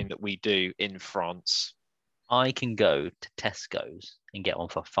of wine that we do in France. I can go to Tesco's and get one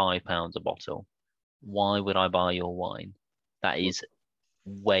for £5 a bottle. Why would I buy your wine? That is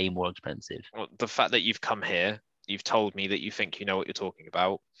way more expensive. Well, the fact that you've come here, you've told me that you think you know what you're talking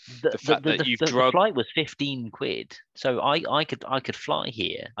about. The flight was 15 quid. So I could fly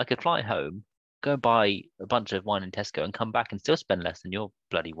here. I could fly home, go buy a bunch of wine in Tesco and come back and still spend less than your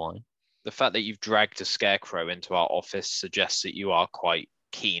bloody wine. The fact that you've dragged a scarecrow into our office suggests that you are quite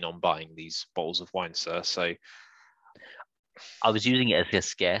keen on buying these bottles of wine, sir. So I was using it as a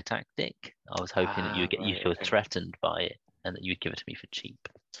scare tactic. I was hoping that you feel okay. threatened by it and that you'd give it to me for cheap.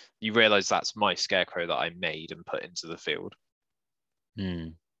 You realise that's my scarecrow that I made and put into the field.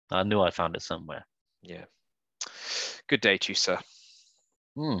 I knew I found it somewhere. Yeah. Good day to you, sir.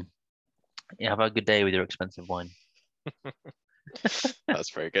 Yeah, have a good day with your expensive wine.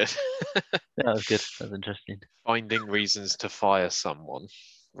 That's very good. That was good. That was interesting. Finding reasons to fire someone.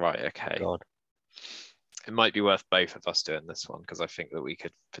 Right, okay. God. It might be worth both of us doing this one because I think that we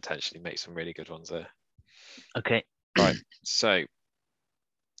could potentially make some really good ones there. Okay. Right. So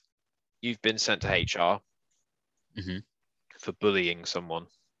you've been sent to HR for bullying someone.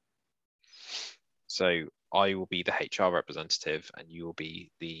 So I will be the HR representative and you will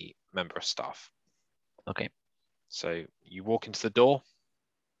be the member of staff. Okay. So you walk into the door,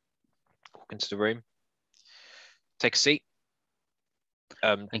 walk into the room, take a seat.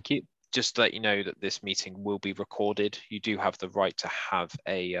 Thank you. Just to let you know that this meeting will be recorded. You do have the right to have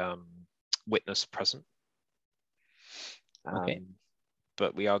a witness present. Okay.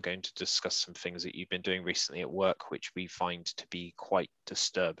 But we are going to discuss some things that you've been doing recently at work, which we find to be quite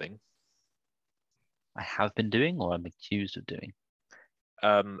disturbing. I have been doing or I'm accused of doing?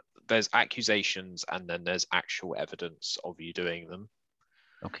 There's accusations and then there's actual evidence of you doing them.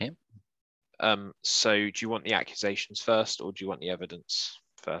 Okay. So do you want the accusations first or do you want the evidence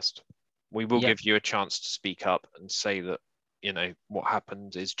first? We will give you a chance to speak up and say that, you know, what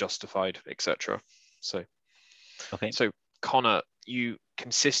happened is justified, etc. So, okay. So Connor, you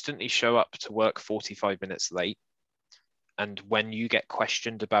consistently show up to work 45 minutes late. And when you get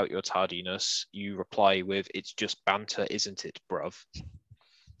questioned about your tardiness, you reply with, "It's just banter, isn't it, bruv?"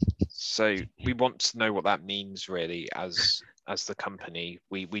 So we want to know what that means, really, as the company.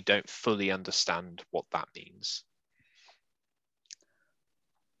 We don't fully understand what that means.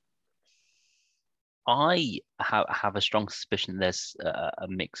 I have a strong suspicion there's a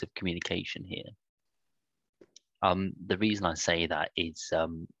mix of communication here. The reason I say that is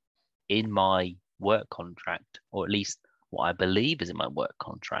in my work contract, or at least what I believe is in my work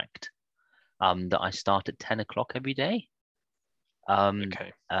contract, that I start at 10 o'clock every day.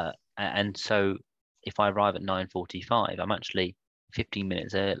 Okay. And so if I arrive at 9:45, I'm actually 15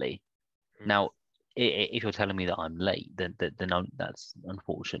 minutes early. Now, if you're telling me that I'm late, then that's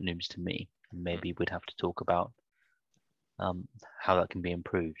unfortunate news to me. And maybe we'd have to talk about how that can be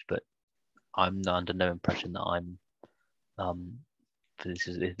improved. But I'm under no impression that I'm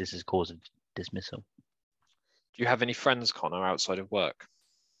this is cause of dismissal. Do you have any friends, Connor, outside of work?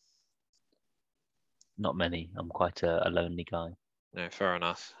 Not many. I'm quite a lonely guy. No, fair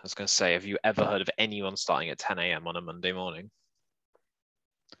enough. I was going to say, have you ever heard of anyone starting at 10 a.m. on a Monday morning?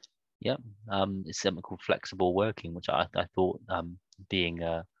 Yeah, it's something called flexible working, which I thought being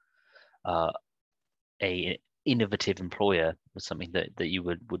uh, a innovative employer was something that you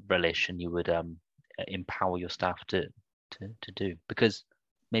would relish and you would empower your staff to do. Because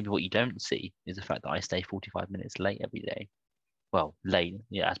maybe what you don't see is the fact that I stay 45 minutes late every day. Well, late,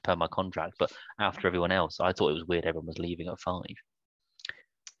 yeah, as per my contract, but after everyone else, I thought it was weird everyone was leaving at 5.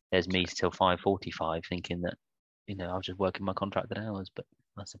 There's me till 5:45 thinking that, I was just working my contracted hours, but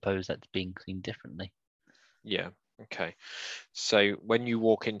I suppose that's being seen differently. Yeah. Okay. So when you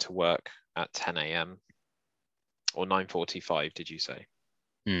walk into work at 10 a.m. or 9:45, did you say?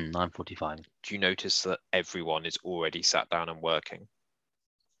 9:45. Do you notice that everyone is already sat down and working?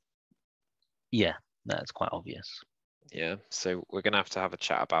 Yeah, that's quite obvious. Yeah. So we're going to have a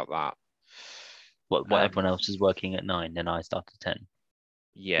chat about that. What everyone else is working at 9, then I start at 10.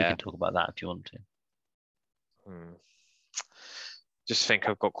 We Yeah. can talk about that if you want to. Just think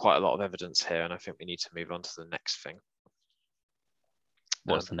I've got quite a lot of evidence here, and I think we need to move on to the next thing.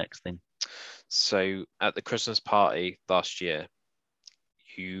 What's the next thing? So at the Christmas party last year,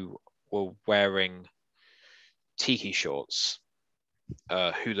 you were wearing tiki shorts,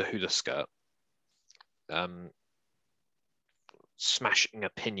 hula skirt, smashing a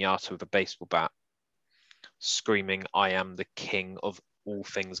pinata with a baseball bat, screaming, "I am the king of all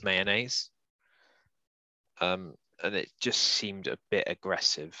things mayonnaise." And it just seemed a bit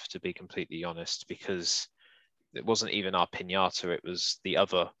aggressive, to be completely honest, because it wasn't even our pinata, it was the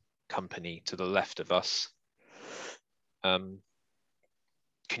other company to the left of us. Can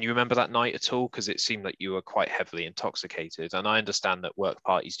you remember that night at all? Because it seemed like you were quite heavily intoxicated. And I understand that work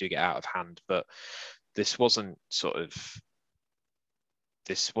parties do get out of hand, but this wasn't something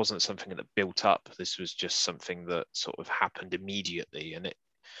that built up. This was just something that sort of happened immediately, and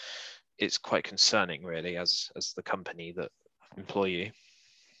it's quite concerning, really, as the company that employ you.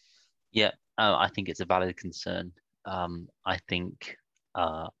 Yeah, I think it's a valid concern. I think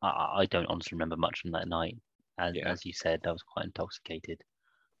I don't honestly remember much from that night. As you said, I was quite intoxicated.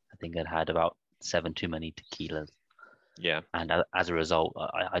 I think I'd had about 7 too many tequilas. Yeah. And as a result,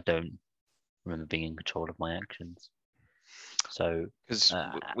 I don't remember being in control of my actions. So, because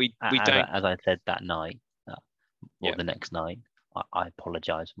we don't, as I said that night, or yeah, the next night, I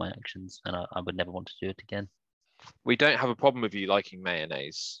apologize for my actions, and I would never want to do it again. we don't have a problem with you liking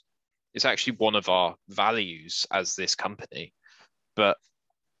mayonnaise. It's actually one of our values as this company, but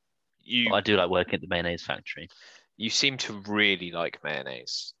But I do like working at the mayonnaise factory. you seem to really like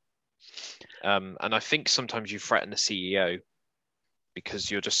mayonnaise. And I think sometimes you threaten the CEO because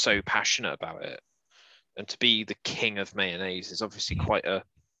you're just so passionate about it. And to be the king of mayonnaise is obviously quite a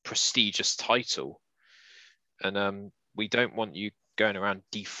prestigious title. And we don't want you going around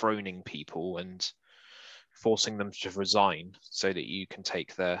dethroning people and forcing them to resign so that you can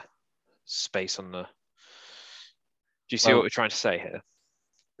take their space on the. Do you see what we're trying to say here?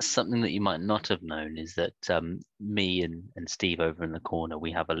 Something that you might not have known is that me and Steve over in the corner,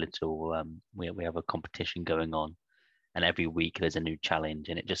 we have a little we have a competition going on, and every week there's a new challenge,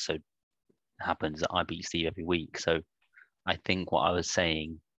 and it just so happens that I beat Steve every week. So I think what I was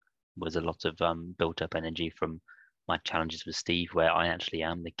saying was a lot of built up energy from my challenges with Steve, where I actually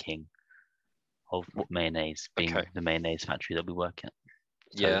am the king of mayonnaise, being the mayonnaise factory that we work at.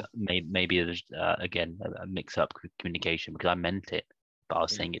 So Yeah. maybe there's again a mix up communication, because I meant it, but I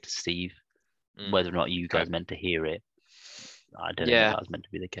was saying it to Steve. Whether or not you guys meant to hear it, I don't know if that was meant to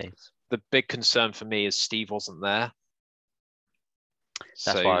be the case. The big concern for me is Steve wasn't there.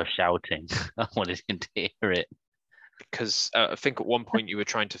 That's why I was shouting. I wanted him to hear it. Because I think at one point you were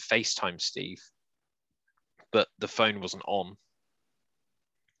trying to FaceTime Steve, but the phone wasn't on.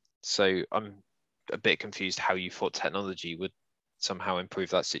 So I'm a bit confused how you thought technology would somehow improve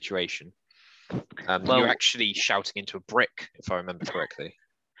that situation. You're actually shouting into a brick, if I remember correctly.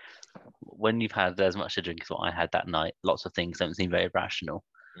 When you've had as much to drink as what I had that night, lots of things don't seem very rational.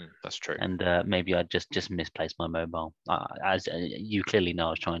 That's true. And maybe I just misplaced my mobile. As you clearly know, I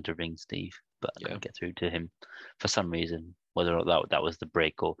was trying to ring Steve, but I couldn't get through to him for some reason, whether or not that was the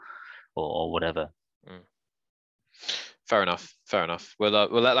break or whatever. Fair enough. Fair enough. We'll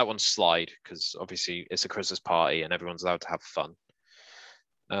let that one slide, because obviously it's a Christmas party and everyone's allowed to have fun.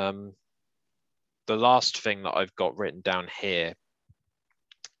 The last thing that I've got written down here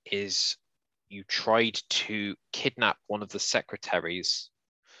is you tried to kidnap one of the secretaries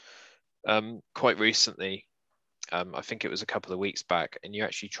quite recently. I think it was a couple of weeks back, and you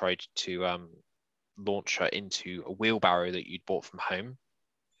actually tried to launch her into a wheelbarrow that you'd bought from home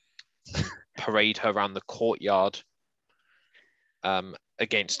and parade her around the courtyard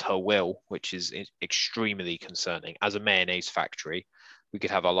against her will, which is extremely concerning. As a mayonnaise factory, we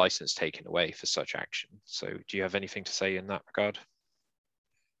could have our license taken away for such action. So do you have anything to say in that regard?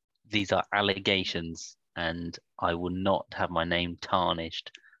 These are allegations, and I will not have my name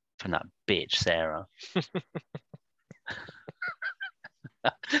tarnished from that bitch, Sarah.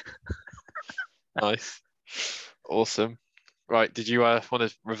 Nice. Awesome. Right, did you want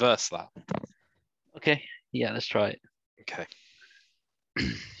to reverse that? Okay, yeah, let's try it. Okay.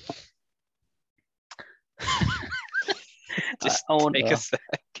 Just take a sec.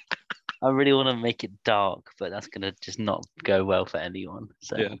 I really want to make it dark, but that's gonna just not go well for anyone.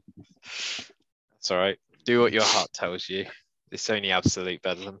 So yeah, that's all right. Do what your heart tells you. It's only absolute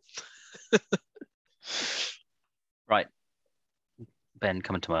bedlam. Right, Ben,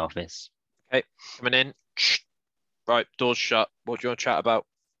 come into my office. Okay, coming in. Right, doors shut. What do you want to chat about?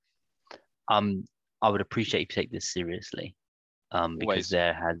 I would appreciate if you take this seriously, because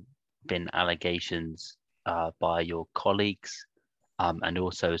there has been allegations by your colleagues, and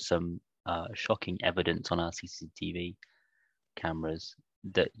also some shocking evidence on our CCTV cameras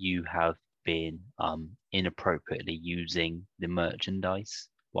that you have been inappropriately using the merchandise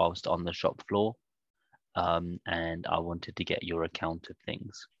whilst on the shop floor. And I wanted to get your account of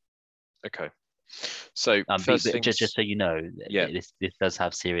things. Okay. So just so you know, yeah, this does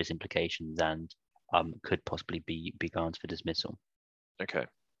have serious implications and could possibly be grounds for dismissal. Okay.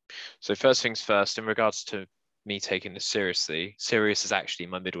 So first things first, in regards to me taking this seriously, Sirius is actually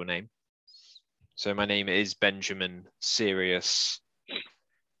my middle name. So my name is Benjamin Sirius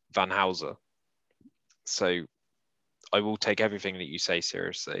Van Houser. So I will take everything that you say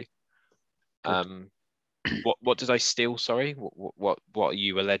seriously. What did I steal? Sorry, what are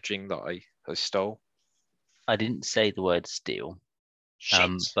you alleging that I stole? I didn't say the word steal. Shit.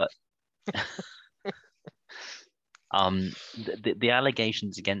 But the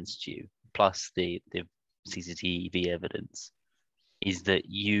allegations against you, plus the CCTV evidence, is that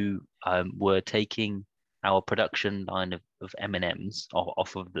you were taking our production line of M&Ms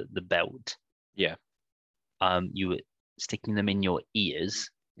off of the belt. Yeah. You were sticking them in your ears.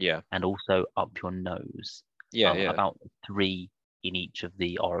 Yeah. And also up your nose. Yeah, About 3 in each of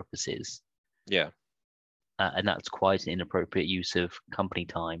the orifices. Yeah. And that's quite an inappropriate use of company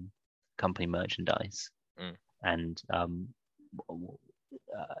time, company merchandise, and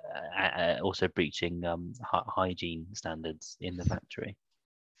also breaching hygiene standards in the factory.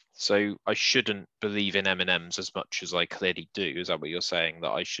 So I shouldn't believe in M&Ms as much as I clearly do. Is that what you're saying?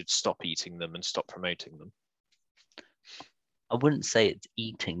 That I should stop eating them and stop promoting them? I wouldn't say it's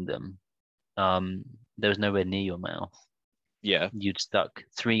eating them. There was nowhere near your mouth. Yeah. You'd stuck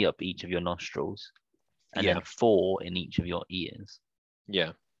 3 up each of your nostrils, and then 4 in each of your ears.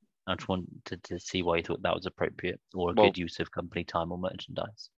 Yeah. I just wanted to see why you thought that was appropriate or a good use of company time or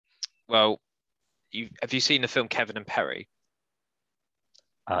merchandise. Well, have you seen the film Kevin and Perry?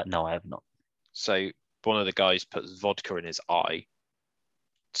 No, I have not. So one of the guys puts vodka in his eye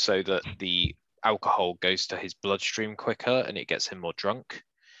so that the alcohol goes to his bloodstream quicker and it gets him more drunk.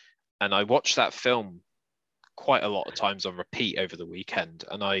 And I watched that film quite a lot of times on repeat over the weekend,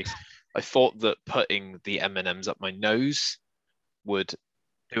 and I thought that putting the M&Ms up my nose would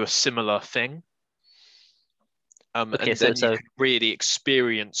do a similar thing. Okay, and then you could really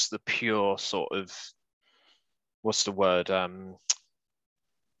experience the pure sort of, what's the word?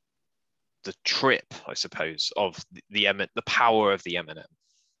 The trip, I suppose, of the power of the M&M.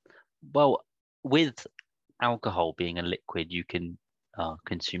 Well, with alcohol being a liquid, you can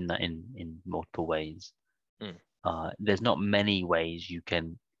consume that in multiple ways. There's not many ways you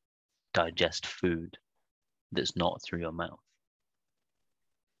can digest food that's not through your mouth.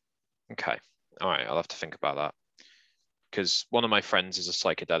 Okay. All right. I'll have to think about that. Because one of my friends is a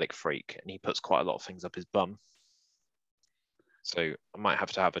psychedelic freak and he puts quite a lot of things up his bum. So I might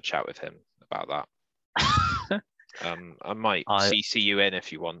have to have a chat with him about that. I might CC you in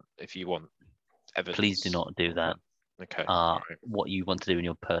if you want evidence. Please do not do that. Okay. What you want to do in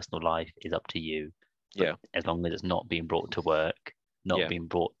your personal life is up to you. Yeah. As long as it's not being brought to work, not being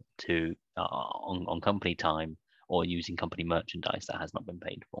brought to on company time, or using company merchandise that has not been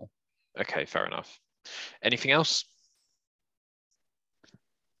paid for. Okay, fair enough. Anything else?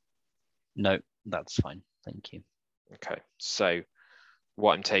 No, that's fine. Thank you. Okay, so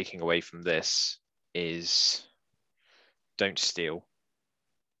what I'm taking away from this is don't steal.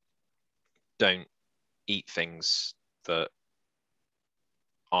 Don't eat things that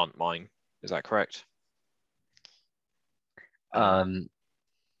aren't mine. Is that correct?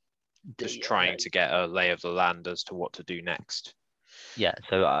 Just trying to get a lay of the land as to what to do next. Yeah,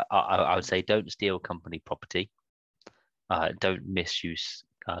 so I would say don't steal company property. don't misuse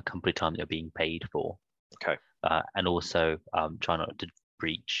company time that you're being paid for. Okay. And also try not to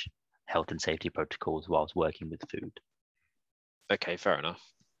breach health and safety protocols whilst working with food. Okay, fair enough.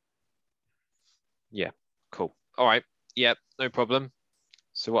 Yeah, cool. All right. Yeah, no problem.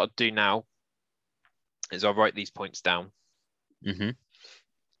 So what I'll do now is I'll write these points down.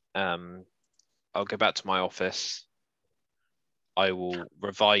 I'll go back to my office. I will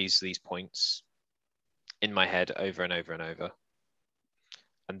revise these points in my head over and over and over.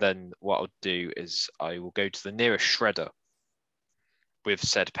 And then what I'll do is I will go to the nearest shredder with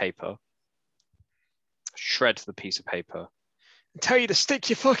said paper, shred the piece of paper, and tell you to stick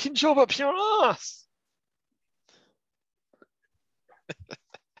your fucking job up your ass.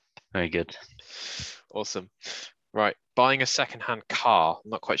 Very good. Awesome. Right, buying a second-hand car. I'm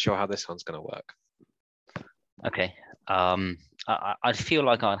not quite sure how this one's going to work. Okay. I feel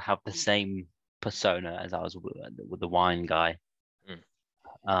like I'd have the same persona as I was with the wine guy.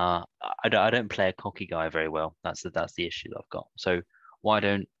 I don't play a cocky guy very well. That's the issue that I've got. So why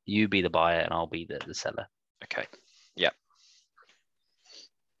don't you be the buyer and I'll be the seller? Okay. Yeah.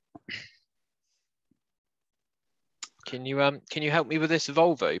 Can you help me with this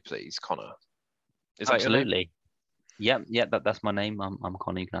Volvo, please, Connor? Is that your name? Absolutely. Yep. That's my name. I'm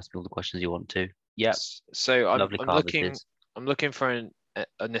Connor. You can ask me all the questions you want to. Yep. So I'm looking. I'm looking for an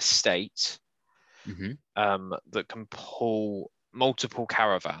estate that can pull multiple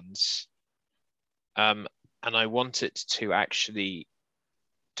caravans, and I want it to actually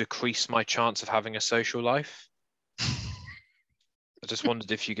decrease my chance of having a social life. I just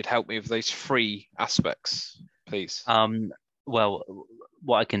wondered if you could help me with those three aspects, please. Well,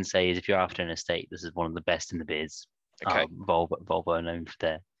 what I can say is if you're after an estate, this is one of the best in the biz. Okay. Volvo are known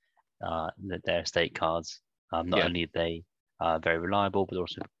for their estate cars. Not only are they very reliable, but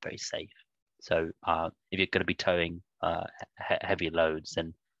also very safe. So if you're going to be towing heavy loads,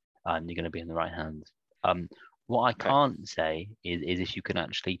 then you're going to be in the right hands. What I can't say is if you can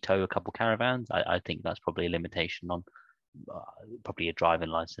actually tow a couple caravans. I think that's probably a limitation on probably a driving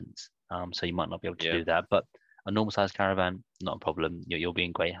license. So you might not be able to do that. But a normal sized caravan, not a problem. You'll be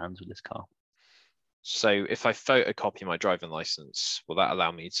in great hands with this car. So if I photocopy my driving license, will that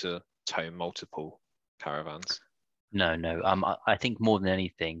allow me to tow multiple caravans? No. I think more than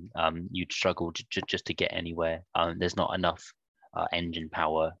anything, you'd struggle just to get anywhere. There's not enough engine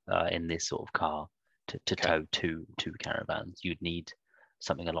power in this sort of car to tow two caravans. You'd need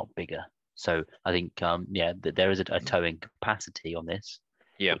something a lot bigger. So I think there is a towing capacity on this,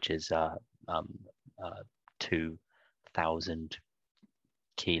 which is 2,000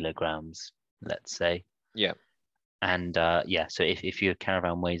 kilograms, let's say. Yeah. And so if your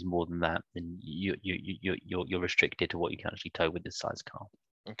caravan weighs more than that, then you're restricted to what you can actually tow with this size car.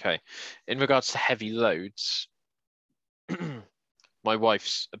 Okay. In regards to heavy loads, my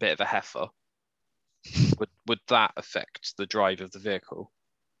wife's a bit of a heifer. Would that affect the drive of the vehicle?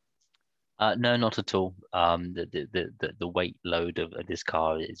 No, not at all. The weight load of this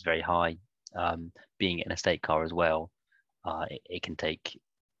car is very high. Being an estate car as well, it can take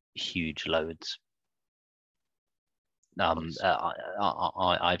huge loads.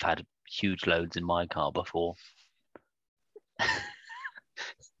 I've had huge loads in my car before.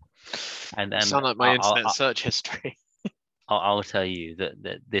 and sound like my internet search history. I'll tell you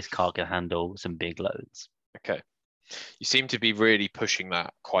that this car can handle some big loads. Okay. You seem to be really pushing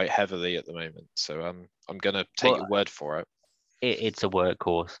that quite heavily at the moment. So I'm going to take your word for it. It's a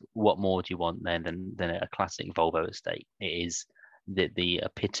workhorse. What more do you want then than a classic Volvo estate? It is the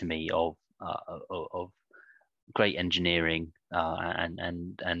epitome of great engineering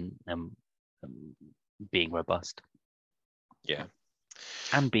and being robust. Yeah.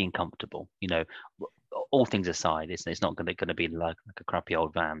 And being comfortable. All things aside, it's not going to be like a crappy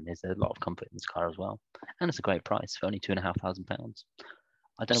old van. There's a lot of comfort in this car as well, and it's a great price for only £2,500.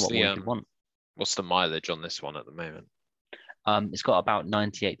 I don't know what more you could want. What's the mileage on this one at the moment? It's got about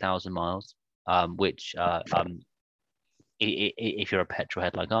 98,000 miles, which if you're a petrol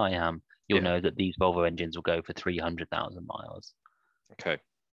head like I am, you'll know that these Volvo engines will go for 300,000 miles. Okay.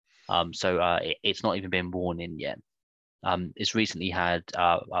 So it's not even been worn in yet. It's recently had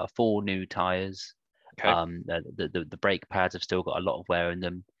 4 new tires. Okay. The brake pads have still got a lot of wear in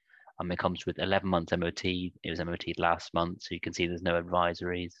them. It comes with 11 months MOT. It was MOT last month, so you can see there's no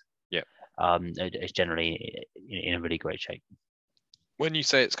advisories. Yeah. It's generally in a really great shape. When you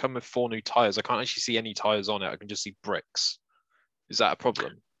say it's come with 4 new tires, I can't actually see any tires on it. I can just see bricks. Is that a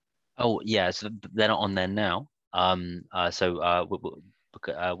problem? Oh yeah, so they're not on there now. So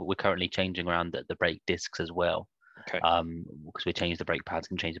we're currently changing around the brake discs as well. Okay. Because we changed the brake pads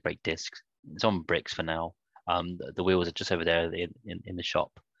and changed the brake discs. It's on bricks for now. The wheels are just over there in the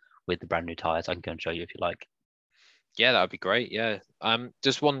shop with the brand new tires. I can go and show you if you like. Yeah, that would be great. Yeah.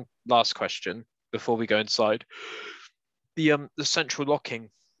 Just one last question before we go inside. The central locking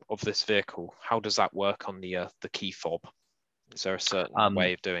of this vehicle, how does that work on the key fob? Is there a certain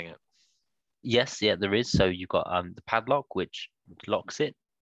way of doing it? Yes, yeah, there is. So you've got the padlock which locks it,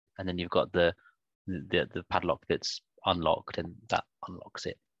 and then you've got the padlock that's unlocked and that unlocks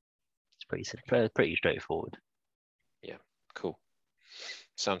it. It's pretty straightforward. Yeah, cool.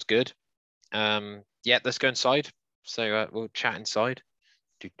 Sounds good. Yeah, let's go inside. So we'll chat inside.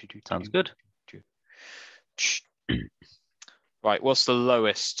 Sounds good. Right, what's the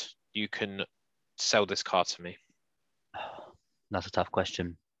lowest you can sell this car to me? That's a tough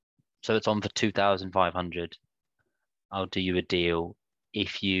question. So it's on for 2,500. I'll do you a deal.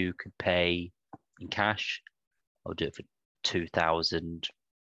 If you could pay in cash, I'll do it for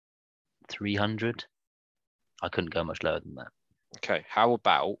 2,300. I couldn't go much lower than that. Okay, how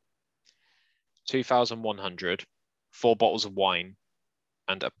about 2,100, 4 bottles of wine,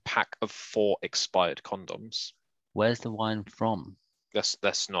 and a pack of 4 expired condoms? Where's the wine from?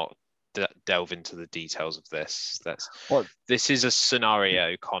 Let's not delve into the details of this. What? This is a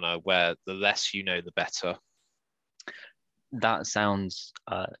scenario, Connor, where the less you know, the better. That sounds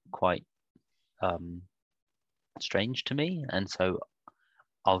quite strange to me, and so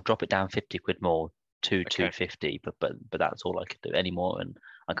I'll drop it down 50 quid more to 250. But that's all I could do anymore, and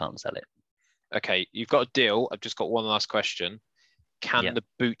I can't sell it. Okay, you've got a deal. I've just got one last question. Can the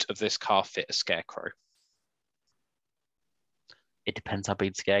boot of this car fit a Scarecrow? It depends how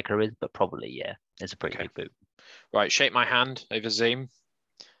big the Scarecrow is, but probably, yeah. It's a pretty big boot. Right, shake my hand over Zoom.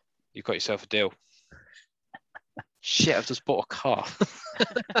 You've got yourself a deal. Shit, I've just bought a car.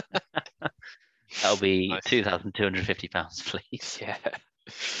 That'll be nice. £2,250, please. Yeah.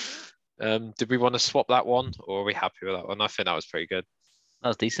 Did we want to swap that one, or are we happy with that one? I think that was pretty good. That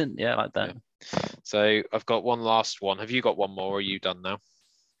was decent. Yeah, I like that. Yeah. So I've got one last one. Have you got one more, or are you done now?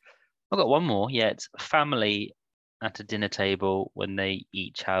 I've got one more. Yeah, it's family at a dinner table when they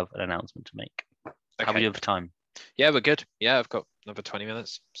each have an announcement to make. Okay. How are we doing for time? Yeah, we're good. Yeah, I've got another 20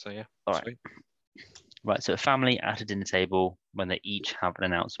 minutes. So yeah. All right. Sweet. Right. So a family at a dinner table when they each have an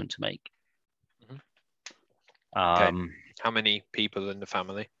announcement to make. Mm-hmm. Okay. How many people in the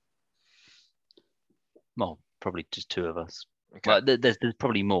family? Well, probably just 2 of us. Okay. Well, there's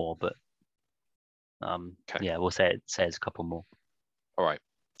probably more, but yeah, we'll say it's a couple more. All right.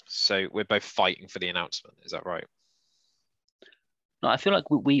 So we're both fighting for the announcement. Is that right? No, I feel like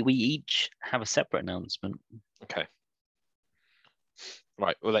we each have a separate announcement. Okay.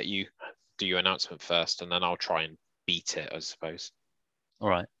 Right. We'll let you do your announcement first, and then I'll try and beat it, I suppose. All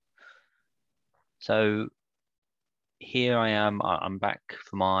right. So here I am. I'm back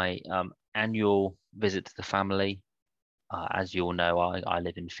for my annual visit to the family. As you all know, I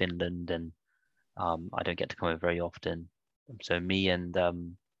live in Finland, and I don't get to come over very often. So me and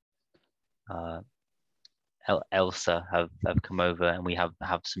Elsa have come over, and we have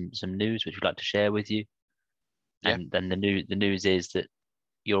some news which we'd like to share with you. Yeah. And then the news is that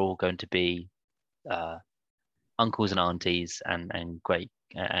you're all going to be uncles and aunties and great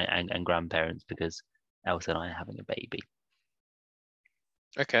and grandparents, because Elsa and I are having a baby.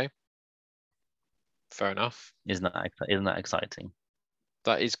 Okay. Fair enough. Isn't that exciting?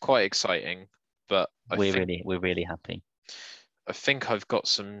 That is quite exciting, but we're really happy. I think I've got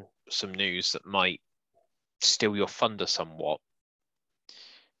some news that might steal your thunder somewhat.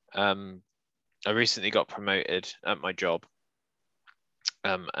 I recently got promoted at my job,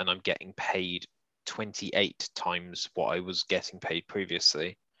 and I'm getting paid 28 times what I was getting paid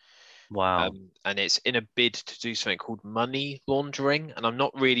previously. Wow. And it's in a bid to do something called money laundering, and I'm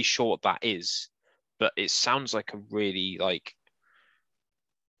not really sure what that is, but it sounds like a really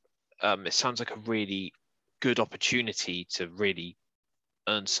good opportunity to really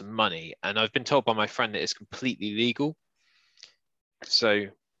earn some money. And I've been told by my friend that it's completely legal. So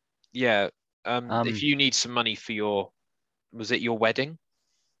yeah, if you need some money for was it your wedding?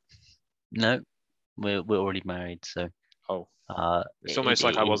 No, we're already married, so. Oh, it's almost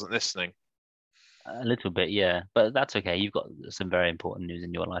like I wasn't listening. A little bit, yeah, but that's okay. You've got some very important news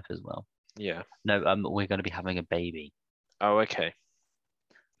in your life as well. Yeah. No, we're going to be having a baby. Oh, okay.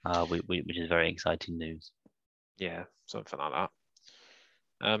 Which is very exciting news. Yeah, something like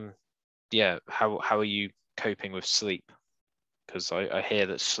that. Yeah. How are you coping with sleep? Because I hear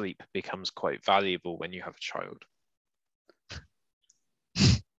that sleep becomes quite valuable when you have a child.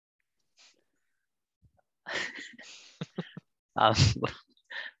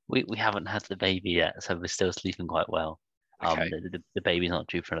 We haven't had the baby yet, so we're still sleeping quite well. Okay. The baby's not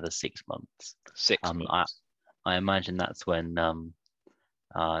due for another 6 months. 6 months. I imagine that's when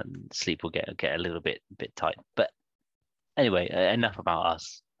sleep will get a little bit tight. But anyway, enough about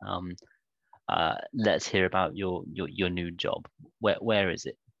us. Let's hear about your new job. Where is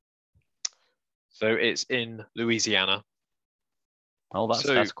it? So it's in Louisiana. Oh,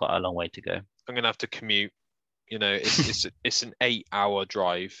 So that's quite a long way to go. I'm gonna have to commute. You know, it's an 8-hour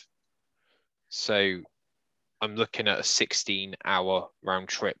drive. So I'm looking at a 16-hour round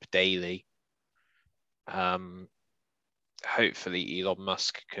trip daily. Hopefully Elon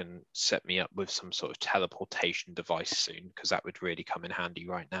Musk can set me up with some sort of teleportation device soon, because that would really come in handy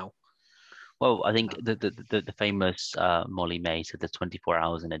right now. Well, I think the famous Molly May said there's 24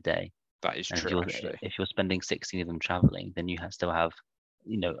 hours in a day. That is And true, actually. if you're spending 16 of them traveling, then you still have,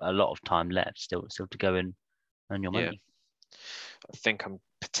 a lot of time left still to go and earn your Yeah. money. I think I'm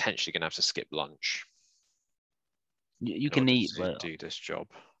potentially going to have to skip lunch. You can eat do this job.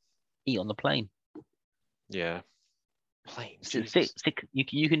 Eat on the plane. Yeah. Planes. You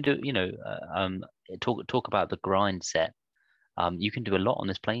can do, talk about the grind set. You can do a lot on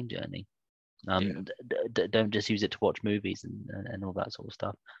this plane journey. Don't just use it to watch movies and all that sort of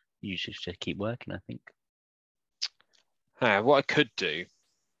stuff. You should just keep working, I think. What I could do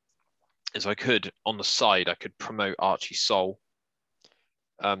is on the side, I could promote Archie Soul,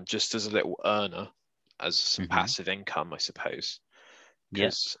 just as a little earner, as some passive income, I suppose.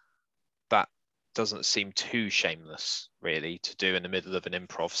 Because that doesn't seem too shameless, really, to do in the middle of an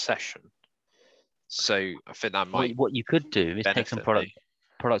improv session. So I think that might. What you could do is take some me.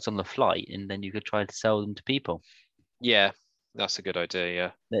 products on the flight, and then you could try to sell them to people. Yeah, that's a good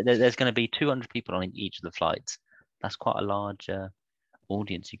idea. Yeah, there's going to be 200 people on each of the flights. That's quite a large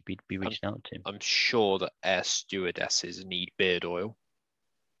audience you could be reaching out to. I'm sure that air stewardesses need beard oil,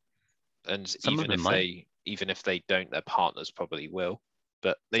 and even if they don't, their partners probably will.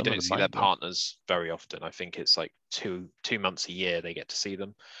 But they don't see their partners very often. I think it's like two months a year they get to see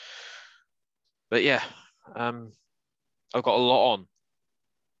them. But yeah, I've got a lot on.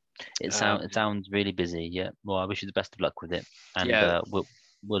 It sounds really busy. Yeah. Well, I wish you the best of luck with it, and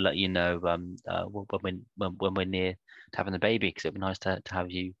we'll let you know when we're near to having the baby, because it'd be nice to have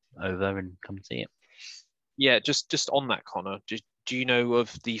you over and come and see it. Yeah, just on that, Connor. Do you know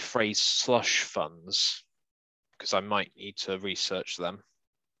of the phrase slush funds? Because I might need to research them.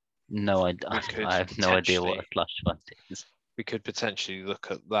 No, I have no idea what a slush fund is. We could potentially look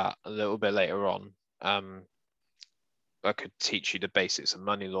at that a little bit later on. I could teach you the basics of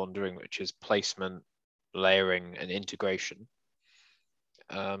money laundering, which is placement, layering, and integration.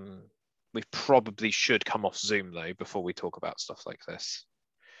 We probably should come off Zoom, though, before we talk about stuff like this.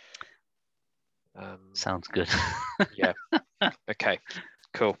 Sounds good. Yeah. Okay,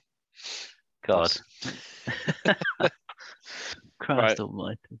 cool. God. Christ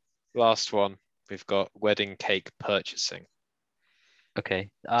almighty. Last one. We've got wedding cake purchasing. Okay.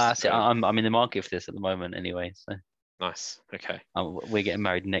 I'm in the market for this at the moment anyway. So nice. Okay. We're getting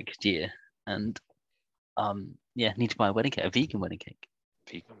married next year, and need to buy a wedding cake, a vegan wedding cake.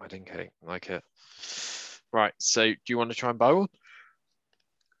 Vegan wedding cake, like it. Right. So, do you want to try and buy one?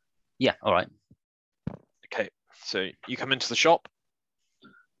 Yeah. All right. Okay. So you come into the shop.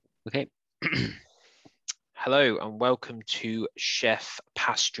 Okay. Hello and welcome to Chef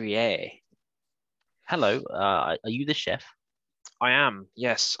Pastrier. Hello. Are you the chef? I am.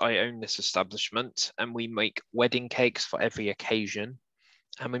 Yes, I own this establishment, and we make wedding cakes for every occasion,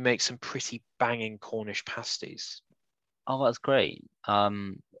 and we make some pretty banging Cornish pasties. Oh, that's great.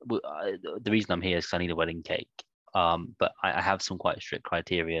 The reason I'm here is because I need a wedding cake. But I have some quite strict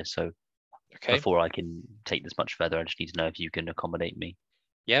criteria. So before I can take this much further, I just need to know if you can accommodate me.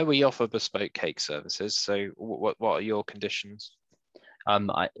 Yeah, we offer bespoke cake services. So what are your conditions? So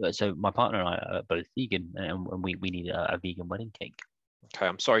my partner and I are both vegan, and we need a vegan wedding cake. Okay,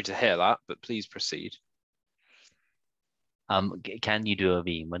 I'm sorry to hear that, but please proceed. Can you do a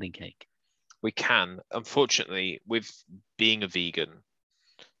vegan wedding cake? We can. Unfortunately, with being a vegan,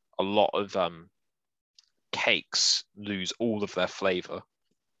 a lot of cakes lose all of their flavor.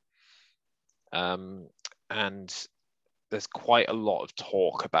 And there's quite a lot of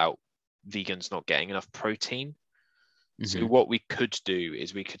talk about vegans not getting enough protein. So what we could do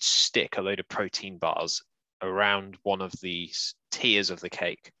is we could stick a load of protein bars around one of these tiers of the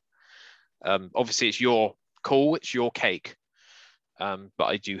cake. Obviously, it's your call, it's your cake. But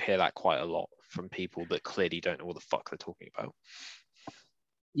I do hear that quite a lot from people that clearly don't know what the fuck they're talking about.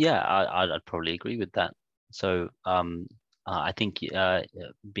 Yeah, I'd probably agree with that. So I think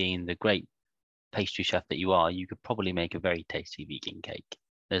being the great pastry chef that you are, you could probably make a very tasty vegan cake.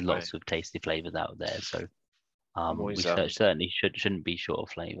 There's lots of tasty flavors out there, so we certainly shouldn't be short of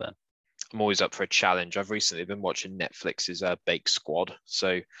flavor. I'm always up for a challenge. I've recently been watching Netflix's Bake Squad,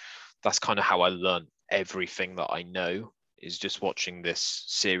 so that's kind of how I learned everything that I know, is just watching this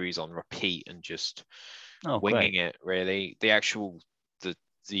series on repeat and just winging it. Really, the actual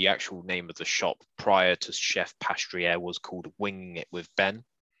name of the shop prior to Chef Pastrier was called Winging It with Ben.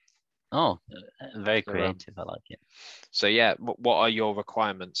 Oh, very creative. I like it. So yeah, what are your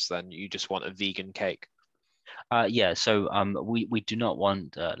requirements then? You just want a vegan cake? Yeah. So we do not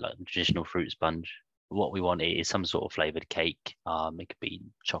want like traditional fruit sponge. What we want is some sort of flavored cake. It could be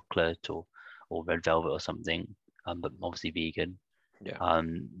chocolate or red velvet or something. But obviously vegan. Yeah.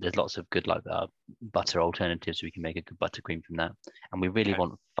 There's lots of good like butter alternatives. We can make a good buttercream from that, and we really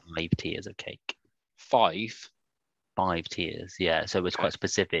want 5 tiers of cake. 5? 5 tiers, yeah. So it's quite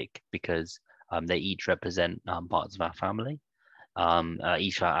specific because they each represent parts of our family.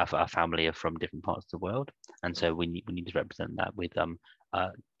 Each of our family are from different parts of the world, and so we need to represent that with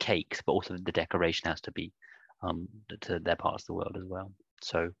cakes, but also the decoration has to be to their parts of the world as well.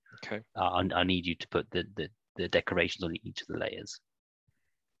 So I need you to put the decorations on each of the layers.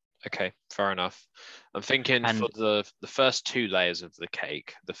 Okay, fair enough. I'm thinking for the first 2 layers of the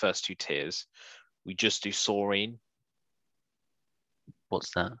cake, the first 2 tiers, we just do saurine.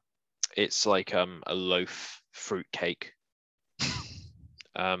 What's that? It's like a loaf fruit cake.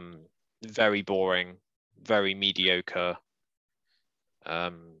 Very boring, very mediocre.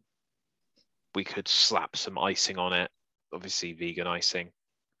 We could slap some icing on it, obviously vegan icing,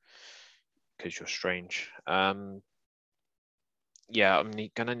 because you're strange. Yeah, I'm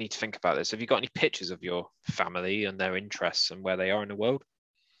gonna need to think about this. Have you got any pictures of your family and their interests and where they are in the world?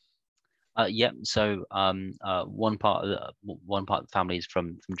 Yeah. So one part of the family is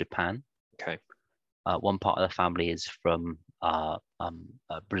from Japan. Okay. One part of the family is from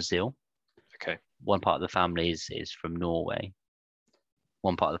Brazil. Okay. One part of the family is from Norway.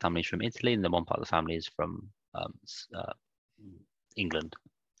 One part of the family is from Italy, and then one part of the family is from England.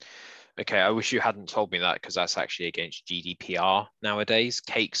 Okay, I wish you hadn't told me that, because that's actually against GDPR nowadays.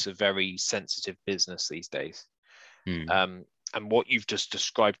 Cake's a very sensitive business these days. And what you've just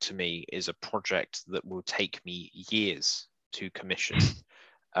described to me is a project that will take me years to commission.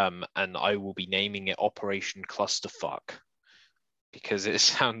 And I will be naming it Operation Clusterfuck, because it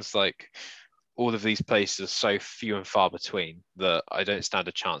sounds like all of these places are so few and far between that I don't stand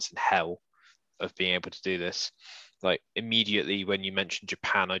a chance in hell of being able to do this. Like, immediately when you mentioned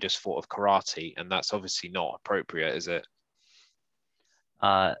Japan, I just thought of karate, and that's obviously not appropriate, is it?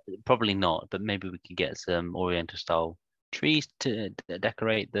 Probably not, but maybe we could get some Oriental style trees to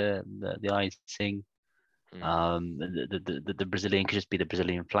decorate the icing. The Brazilian could just be the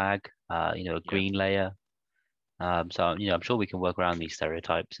Brazilian flag, a green layer. So I'm sure we can work around these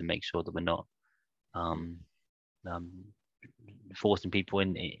stereotypes and make sure that we're not forcing people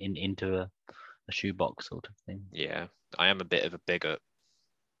into a shoebox sort of thing. Yeah, I am a bit of a bigot.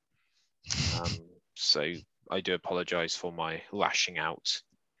 So I do apologize for my lashing out.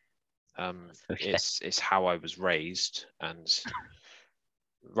 Okay. It's how I was raised, and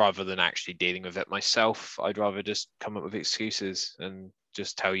rather than actually dealing with it myself, I'd rather just come up with excuses and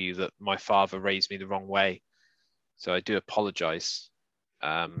just tell you that my father raised me the wrong way. So I do apologize.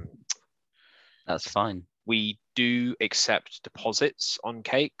 That's fine. We do accept deposits on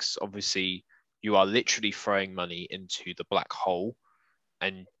cakes. Obviously, you are literally throwing money into the black hole,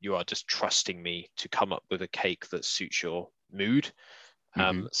 and you are just trusting me to come up with a cake that suits your mood.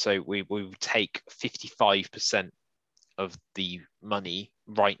 So we will take 55% of the money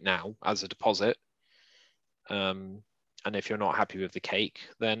right now as a deposit. And if you're not happy with the cake,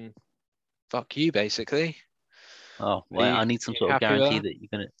 then fuck you, basically. Oh, well, I need some sort of guarantee that you're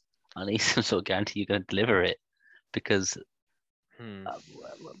gonna. I need some sort of guarantee you're gonna deliver it, because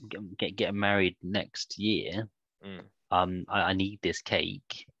getting married next year. I need this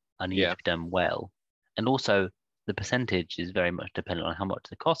cake. I need it to be done well, and also the percentage is very much dependent on how much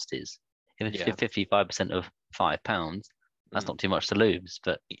the cost is. If it's 55% of £5, that's not too much to lose.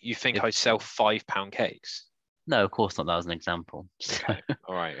 But you think I sell £5 cakes? No, of course not. That was an example. Okay.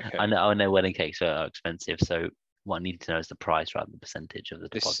 All right. Okay. I know wedding cakes are expensive, so what I need to know is the price rather than the percentage of the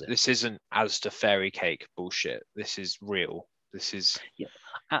deposit. This isn't Asda fairy cake bullshit. This is real. This is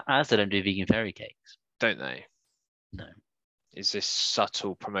Asda don't do vegan fairy cakes, don't they? No. Is this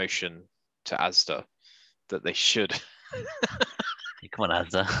subtle promotion to Asda that they should? Come on,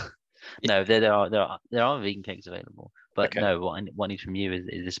 Asda. No, there are vegan cakes available, but no. What I need from you is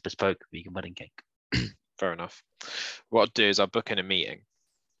this bespoke vegan wedding cake. Fair enough. What I'll do is I'll book in a meeting,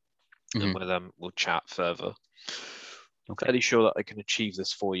 and we'll chat further. Okay. Fairly sure that I can achieve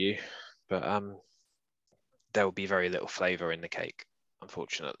this for you, but there will be very little flavour in the cake.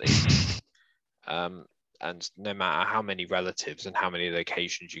 unfortunately. And no matter how many relatives and how many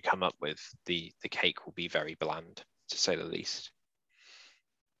locations you come up with, the cake will be very bland, to say the least.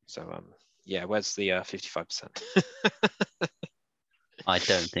 So yeah, where's the 55%? I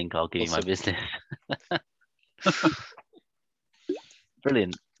don't think I'll give you my Awesome. business.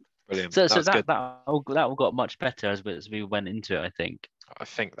 Brilliant. Brilliant. So That's good. that all got much better as we went into it, I think. I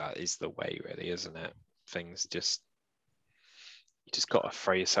think that is the way, really, isn't it? Things just, you just got to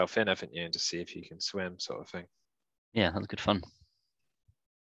throw yourself in, haven't you, and just see if you can swim, sort of thing. Yeah, that was good fun.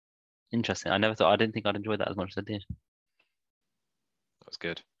 Interesting. I didn't think I'd enjoy that as much as I did. That was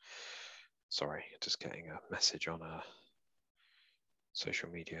good. Sorry, just getting a message on social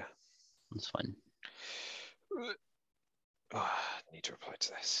media. That's fine. Oh, I need to reply to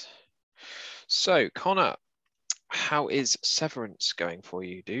this. So, Connor, how is Severance going for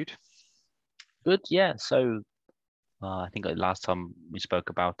you, dude? Good, yeah. So I think last time we spoke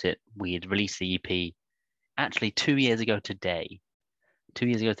about it, we had released the EP actually 2 years ago today. 2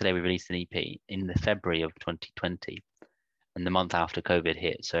 years ago today, we released an EP in the February of 2020, and the month after COVID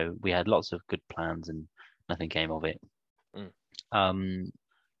hit. So we had lots of good plans and nothing came of it.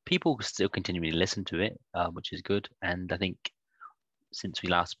 People still continuing to listen to it, which is good. And I think since we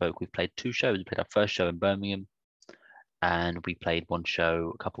last spoke, we've played 2 shows. We played our first show in Birmingham, and we played 1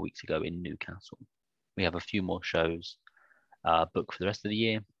 show a couple of weeks ago in Newcastle. We have a few more shows booked for the rest of the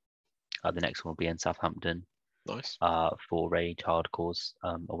year. The next one will be in Southampton. Nice. For Rage Hardcore's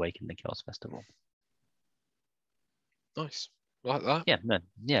Awaken the Chaos Festival. Nice. Like that? Yeah,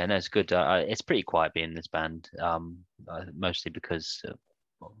 no, it's good. It's pretty quiet being in this band, mostly because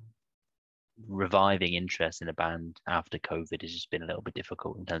reviving interest in a band after COVID has just been a little bit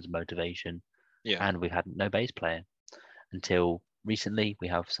difficult in terms of motivation. Yeah. And we had no bass player until recently. We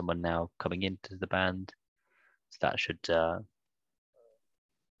have someone now coming into the band, so that should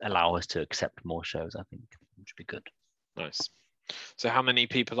allow us to accept more shows, I think, which would be good. Nice. So how many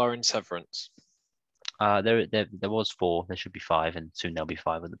people are in Severance? There was 4. There should be 5, and soon there'll be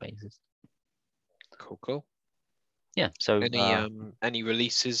 5 on the basis. Cool. Yeah. So any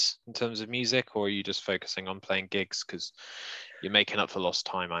releases in terms of music, or are you just focusing on playing gigs because you're making up for lost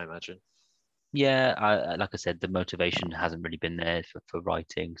time, I imagine? Yeah, like I said, the motivation hasn't really been there for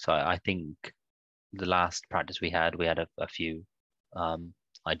writing. So I think the last practice we had a few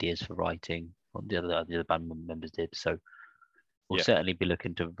ideas for writing. The other band members did. So we'll certainly be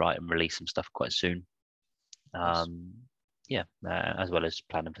looking to write and release some stuff quite soon. Nice. Yeah, as well as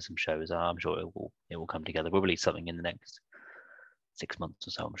planning for some shows. I'm sure it will come together. We'll release something in the next 6 months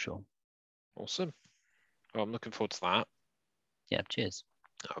or so, I'm sure. Awesome. Well, I'm looking forward to that. Yeah, cheers.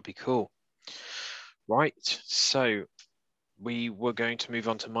 That would be cool. Right. So we were going to move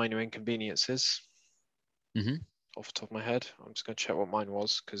on to minor inconveniences. Off the top of my head, I'm just going to check what mine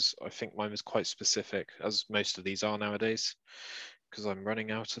was because I think mine was quite specific, as most of these are nowadays, because I'm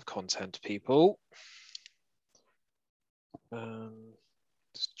running out of content, people.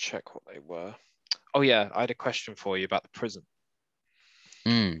 Just check what they were. Oh yeah, I had a question for you about the prison.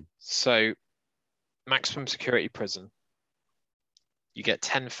 So, maximum security prison, you get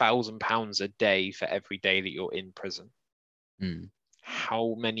 £10,000 a day for every day that you're in prison.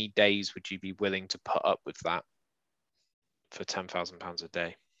 How many days would you be willing to put up with that for £10,000 a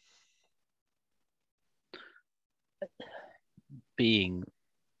day? Being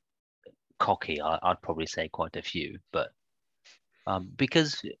cocky, I'd probably say quite a few, but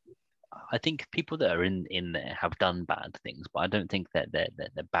because I think people that are in there have done bad things, but I don't think that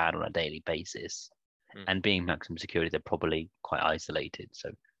they're bad on a daily basis. And being maximum security, they're probably quite isolated.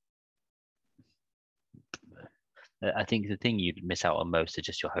 So I think the thing you'd miss out on most are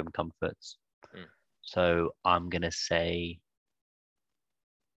just your home comforts. So I'm gonna say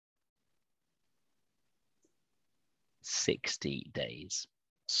 60 days.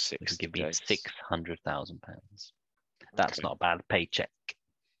 60 which would give me days. £600,000. That's not a bad paycheck.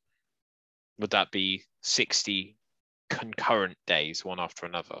 Would that be 60 concurrent days, one after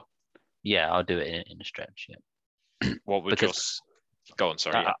another? Yeah, I'll do it in a stretch. Yeah. What would your go on?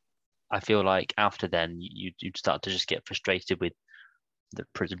 Sorry. I feel like after then you'd start to just get frustrated with the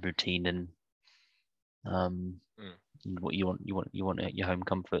prison routine and what you want your home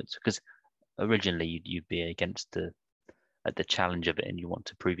comforts, because originally you'd be against the challenge of it and you want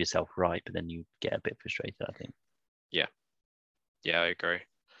to prove yourself right, but then you get a bit frustrated, I think. Yeah, I agree.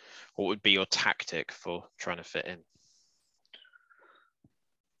 What would be your tactic for trying to fit in?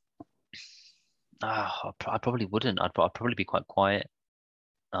 I probably wouldn't. I'd probably be quite quiet.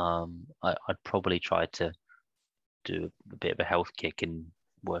 I'd probably try to do a bit of a health kick and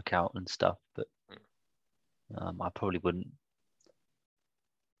work out and stuff, but I probably wouldn't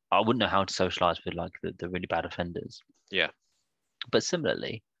I wouldn't know how to socialize with like the really bad offenders. Yeah. But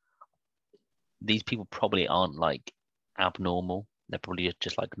similarly, these people probably aren't like abnormal. They're probably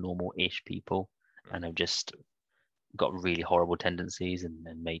just like normal-ish people, and have just got really horrible tendencies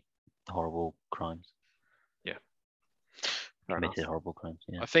and made horrible crimes. Yeah. Committed horrible crimes.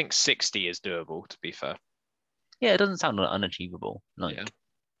 Yeah. I think 60 is doable, to be fair. Yeah, it doesn't sound unachievable. Like Yeah.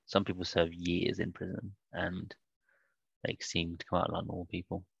 some people serve years in prison and they seem to come out like normal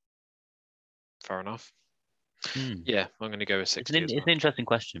people. Fair enough. Hmm. Yeah, I'm going to go with 60 as It's well. an interesting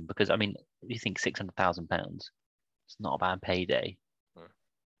question because I mean, if you think £600,000, it's not a bad payday. Hmm.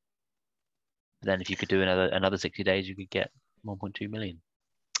 But then if you could do another 60 days, you could get 1.2 million.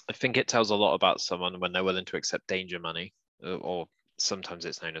 I think it tells a lot about someone when they're willing to accept danger money, or sometimes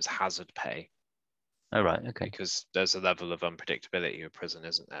it's known as hazard pay. Oh right, okay. Because there's a level of unpredictability of prison,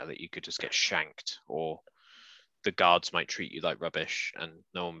 isn't there, that you could just get shanked, or the guards might treat you like rubbish, and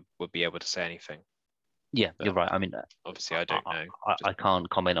no one would be able to say anything. Yeah, But you're right. I mean, obviously, I don't know. I can't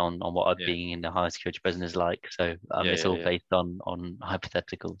comment on what Yeah. being in a high security prison is like. So it's all based on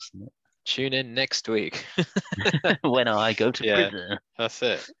hypotheticals. Isn't it? Tune in next week. When I go to prison That's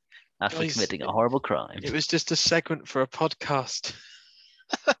it. after committing a horrible crime. It was just a segment for a podcast.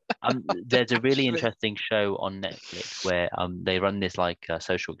 There's a really interesting show on Netflix where they run this like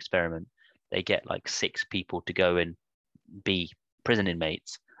social experiment. They get like 6 people to go and be prison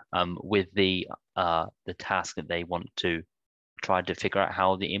inmates with the task that they want to try to figure out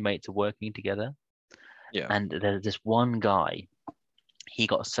how the inmates are working together. Yeah. And there's this one guy, he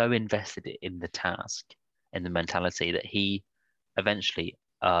got so invested in the task and the mentality that he eventually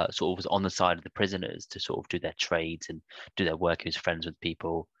sort of was on the side of the prisoners to sort of do their trades and do their work. He was friends with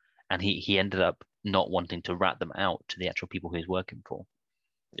people, and he ended up not wanting to rat them out to the actual people he was working for.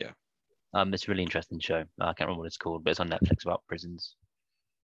 Yeah. It's a really interesting show. I can't remember what it's called, but it's on Netflix about prisons.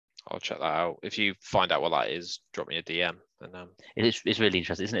 I'll check that out. If you find out what that is, drop me a DM. And it's really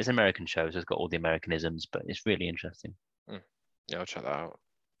interesting. It's an American show, so it's got all the Americanisms, but it's really interesting. Yeah, I'll check that out.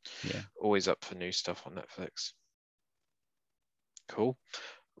 Yeah. Always up for new stuff on Netflix. Cool.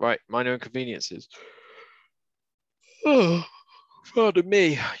 Right, minor inconveniences. Oh, pardon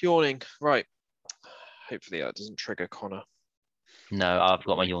me, yawning. Right. Hopefully that doesn't trigger Connor. No, I've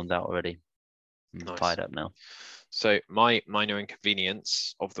got my yawns out already. I'm Nice. fired up now. So my minor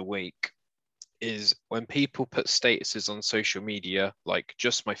inconvenience of the week is when people put statuses on social media like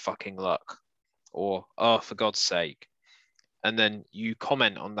just my fucking luck or oh for God's sake, and then you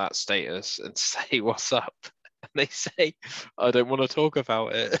comment on that status and say what's up, and they say I don't want to talk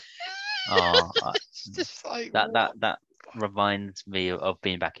about it. It's just like that reminds me of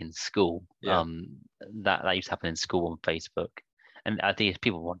being back in school. Yeah. That used to happen in school on Facebook, and I think it's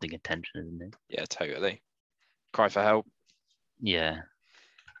people wanting attention, isn't it? Yeah, totally. Cry for help. Yeah.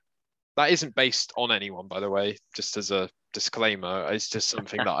 That isn't based on anyone, by the way, just as a disclaimer. It's just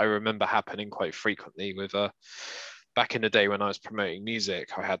something that I remember happening quite frequently with back in the day when I was promoting music.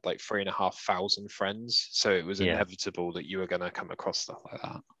 I had like 3,500 friends, so it was inevitable that you were going to come across stuff like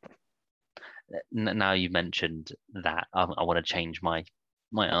that. Now you mentioned that, I want to change my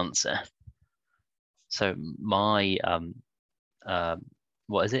answer. So my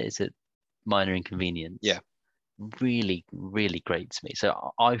what is it? Is it minor inconvenience? Yeah. Really, really grates me.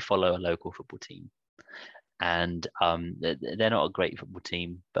 So I follow a local football team, and they're not a great football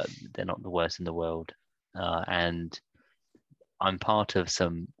team, but they're not the worst in the world. And I'm part of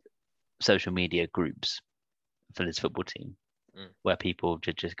some social media groups for this football team, where people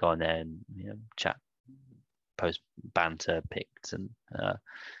just go on there and chat, post banter pics, and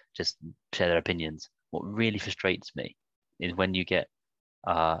just share their opinions. What really frustrates me is when you get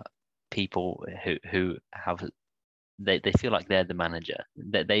people who have they feel like they're the manager.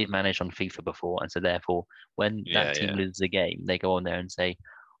 They've managed on FIFA before, and so therefore when that team loses a game, they go on there and say,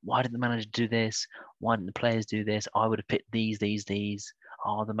 why did the manager do this? Why didn't the players do this? I would have picked these.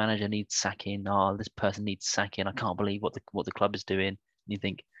 Oh, the manager needs sacking. Oh, this person needs sacking. I can't believe what the club is doing. And you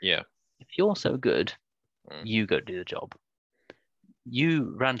think, yeah, if you're so good, you go do the job.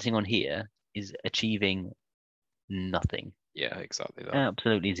 You ranting on here is achieving nothing. Yeah, exactly that.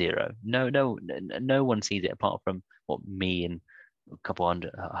 Absolutely zero. No one sees it apart from what me and a couple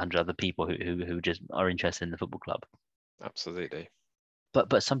hundred other people who just are interested in the football club. Absolutely.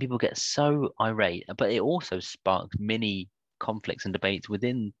 But some people get so irate, but it also sparks many conflicts and debates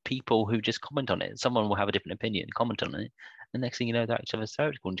within people who just comment on it. Someone will have a different opinion, comment on it, the next thing you know, they're actually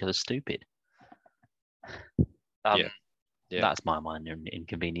calling each other stupid. That's my minor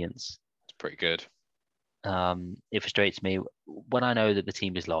inconvenience. It's pretty good. It frustrates me when I know that the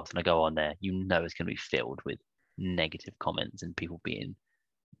team is lost and I go on there. It's going to be filled with negative comments and people being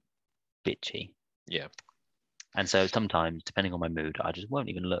bitchy. Yeah. And so sometimes, depending on my mood, I just won't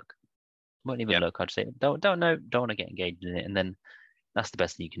even look. Won't even Yeah. look. I'd say, don't know, don't want to get engaged in it. And then that's the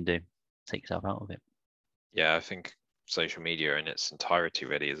best thing you can do. Take yourself out of it. Yeah, I think social media in its entirety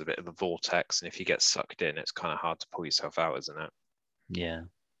really is a bit of a vortex, and if you get sucked in, it's kind of hard to pull yourself out, isn't it? Yeah.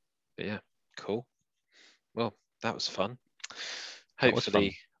 But yeah, cool. Well, that was fun. That was Hopefully,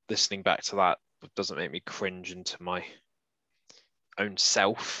 fun. listening back to that doesn't make me cringe into my own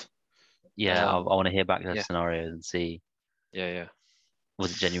self. Yeah, I want to hear back those Yeah. scenarios and see, Yeah.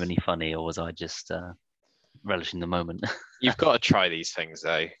 was it genuinely funny or was I just relishing the moment? You've got to try these things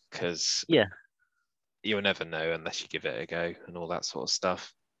though, because Yeah. you'll never know unless you give it a go and all that sort of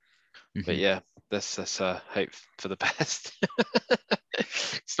stuff. But Mhm. yeah, let's hope for the best.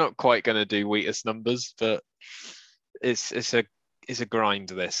 It's not quite going to do Wheatus numbers, but it's a grind,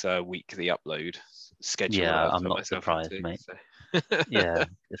 this weekly upload schedule that Yeah, I've I'm put not myself surprised, into. mate. So. Yeah,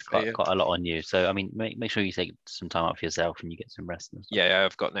 it's So, quite yeah. quite a lot on you. So I mean, make sure you take some time out for yourself and you get some rest and stuff. Yeah,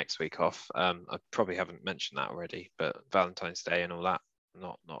 I've got next week off. I probably haven't mentioned that already, but Valentine's Day and all that,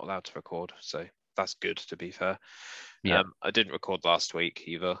 not allowed to record. So that's good, to be fair. Yeah. I didn't record last week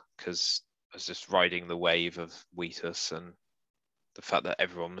either because I was just riding the wave of Wheatus and the fact that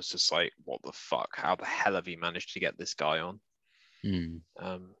everyone was just like, what the fuck? How the hell have you managed to get this guy on? Mm.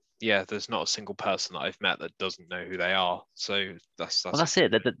 Yeah, there's not a single person that I've met that doesn't know who they are. So that's Well, that's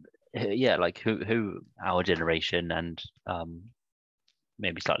it. Yeah, like who our generation and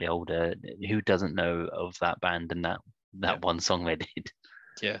maybe slightly older, who doesn't know of that band and that one song they did?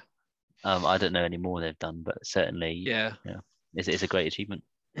 Yeah. I don't know any more they've done, but certainly, Yeah. it's a great achievement.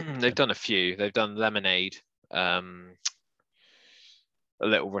 They've done a few. They've done Lemonade, A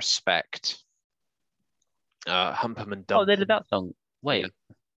Little Respect, Humperman Oh, they did Dumpman. that song. Wait. Yeah.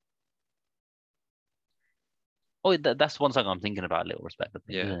 Oh, that's one song I'm thinking about. Little Respect, I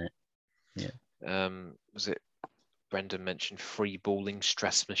think, Yeah. isn't it? Yeah. Was it Brendan mentioned Free Balling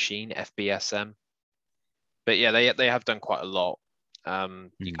Stress Machine, FBSM? But yeah, they have done quite a lot.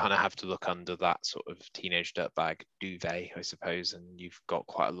 You kind of have to look under that sort of Teenage Dirtbag duvet, I suppose, and you've got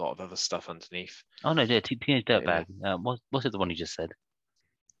quite a lot of other stuff underneath. Oh no, yeah, Teenage Dirtbag. Yeah. What's it the one you just said?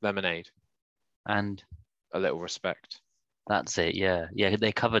 Lemonade, And A Little Respect. that's it. Yeah, yeah,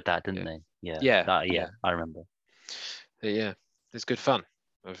 they covered that, didn't they? Yeah. Yeah. I remember. But yeah, it's good fun.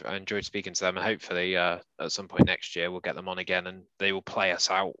 I enjoyed speaking to them, and hopefully at some point next year we'll get them on again, and they will play us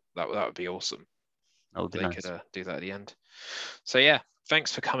out. That would be awesome. That would be they nice. could do that at the end. So yeah,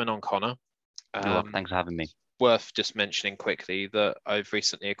 thanks for coming on, Connor. You're welcome. Thanks for having me. Worth just mentioning quickly that I've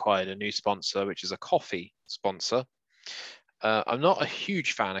recently acquired a new sponsor, which is a coffee sponsor. I'm not a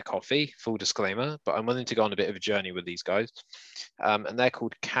huge fan of coffee, full disclaimer, but I'm willing to go on a bit of a journey with these guys. And they're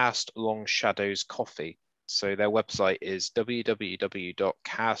called Cast Long Shadows Coffee. So their website is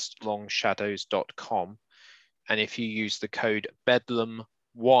www.castlongShadows.com. And if you use the code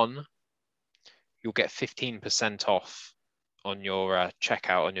Bedlam1, you'll get 15% off on your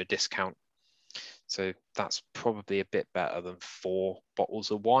checkout, on your discount. So that's probably a bit better than 4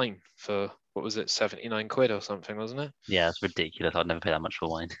 bottles of wine for, what was it, 79 quid or something, wasn't it? Yeah, it's ridiculous. I'd never pay that much for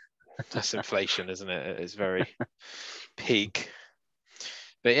wine. That's inflation, isn't it? It is very peak.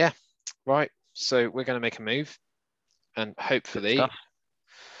 But yeah, right. So we're going to make a move, and hopefully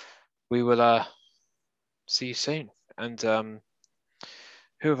we will see you soon. And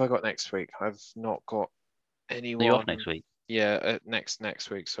who have I got next week? I've not got anyone. Are you off next week? Yeah, next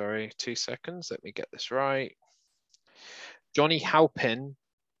week. Sorry, 2 seconds. Let me get this right. Johnny Halpin,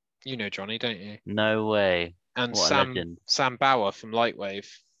 you know Johnny, don't you? No way. And What a legend. Sam Bauer from Lightwave.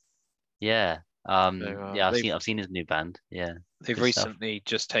 Yeah. So, I've seen his new band. Yeah. They've recently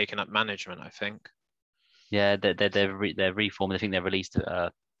just taken up management, I think. Yeah, they're reformed. I think they've released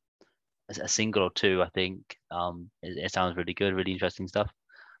a single or two. I think. It sounds really good, really interesting stuff.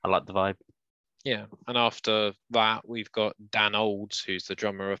 I like the vibe. Yeah, and after that, we've got Dan Olds, who's the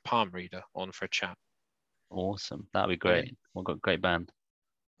drummer of Palm Reader, on for a chat. Awesome, that'd be great. Okay. We've got a great band.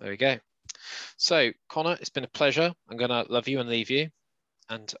 There we go. So, Connor, it's been a pleasure. I'm gonna love you and leave you,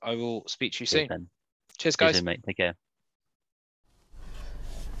 and I will speak to you soon. Then. Cheers, guys. Cheers, mate. Take care.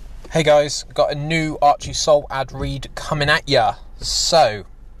 Hey guys, got a new Archie Soul ad read coming at ya. So,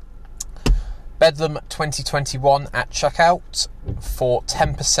 Bedlam 2021 at checkout for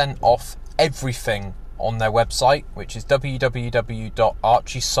 10% off everything on their website, which is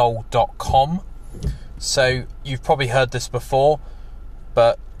www.archiesoul.com. So, you've probably heard this before,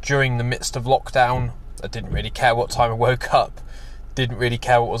 but during the midst of lockdown, I didn't really care what time I woke up, didn't really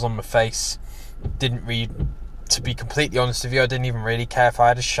care what was on my face, didn't read. To be completely honest with you, I didn't even really care if I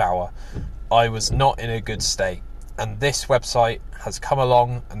had a shower. I was not in a good state. And this website has come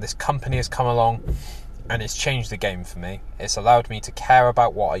along, and this company has come along, and it's changed the game for me. It's allowed me to care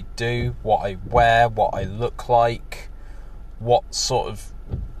about what I do, what I wear, what I look like, what sort of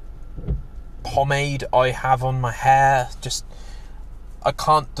pomade I have on my hair. Just, I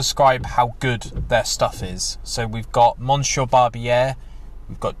can't describe how good their stuff is. So we've got Monsieur Barbier,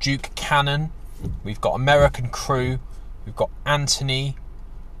 we've got Duke Cannon, we've got American Crew, we've got Anthony,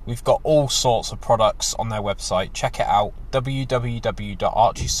 we've got all sorts of products on their website. Check it out,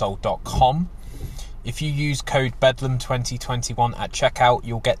 www.archiesoul.com. If you use code Bedlam2021 at checkout,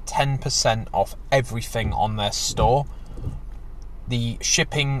 you'll get 10% off everything on their store. The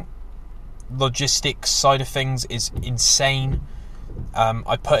shipping logistics side of things is insane.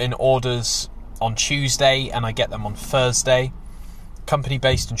 I put in orders on Tuesday and I get them on Thursday. Company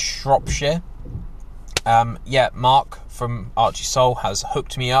based in Shropshire. Mark from Archie Soul has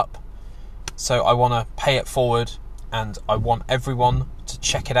hooked me up, so I want to pay it forward, and I want everyone to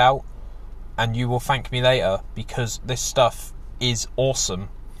check it out, and you will thank me later, because this stuff is awesome,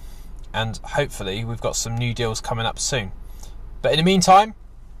 and hopefully we've got some new deals coming up soon. But in the meantime,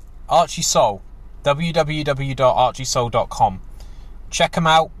 Archie Soul, www.archiesoul.com. Check them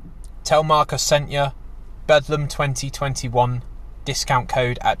out. Tell Mark I sent you. Bedlam2021 discount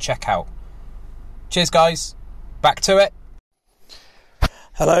code at checkout. Cheers, guys. Back to it.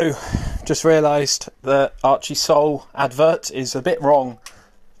 Hello. Just realised the Archie Soul advert is a bit wrong.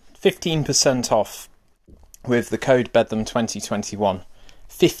 15% off with the code Bedlam2021.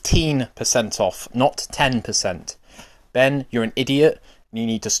 15% off, not 10%. Ben, you're an idiot. You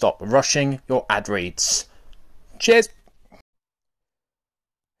need to stop rushing your ad reads. Cheers.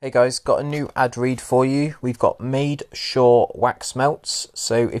 Hey guys, got a new ad read for you. We've got Made Sure wax melts.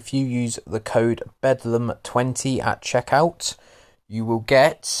 So if you use the code Bedlam20 at checkout, you will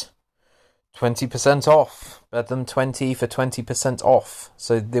get 20% off. Bedlam20 for 20% off.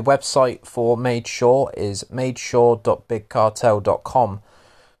 So the website for Made Sure is madesure.bigcartel.com.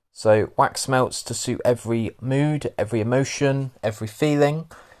 So wax melts to suit every mood, every emotion, every feeling.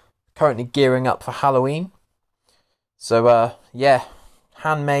 Currently gearing up for Halloween. So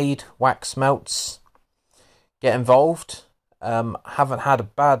handmade wax melts. Get involved. Haven't had a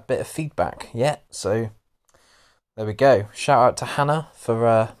bad bit of feedback yet, so there we go. Shout out to Hannah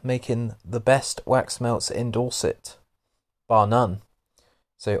for making the best wax melts in Dorset, bar none.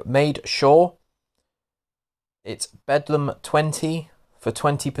 So Made Sure. It's Bedlam20 for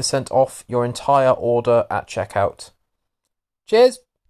 20% off your entire order at checkout. Cheers!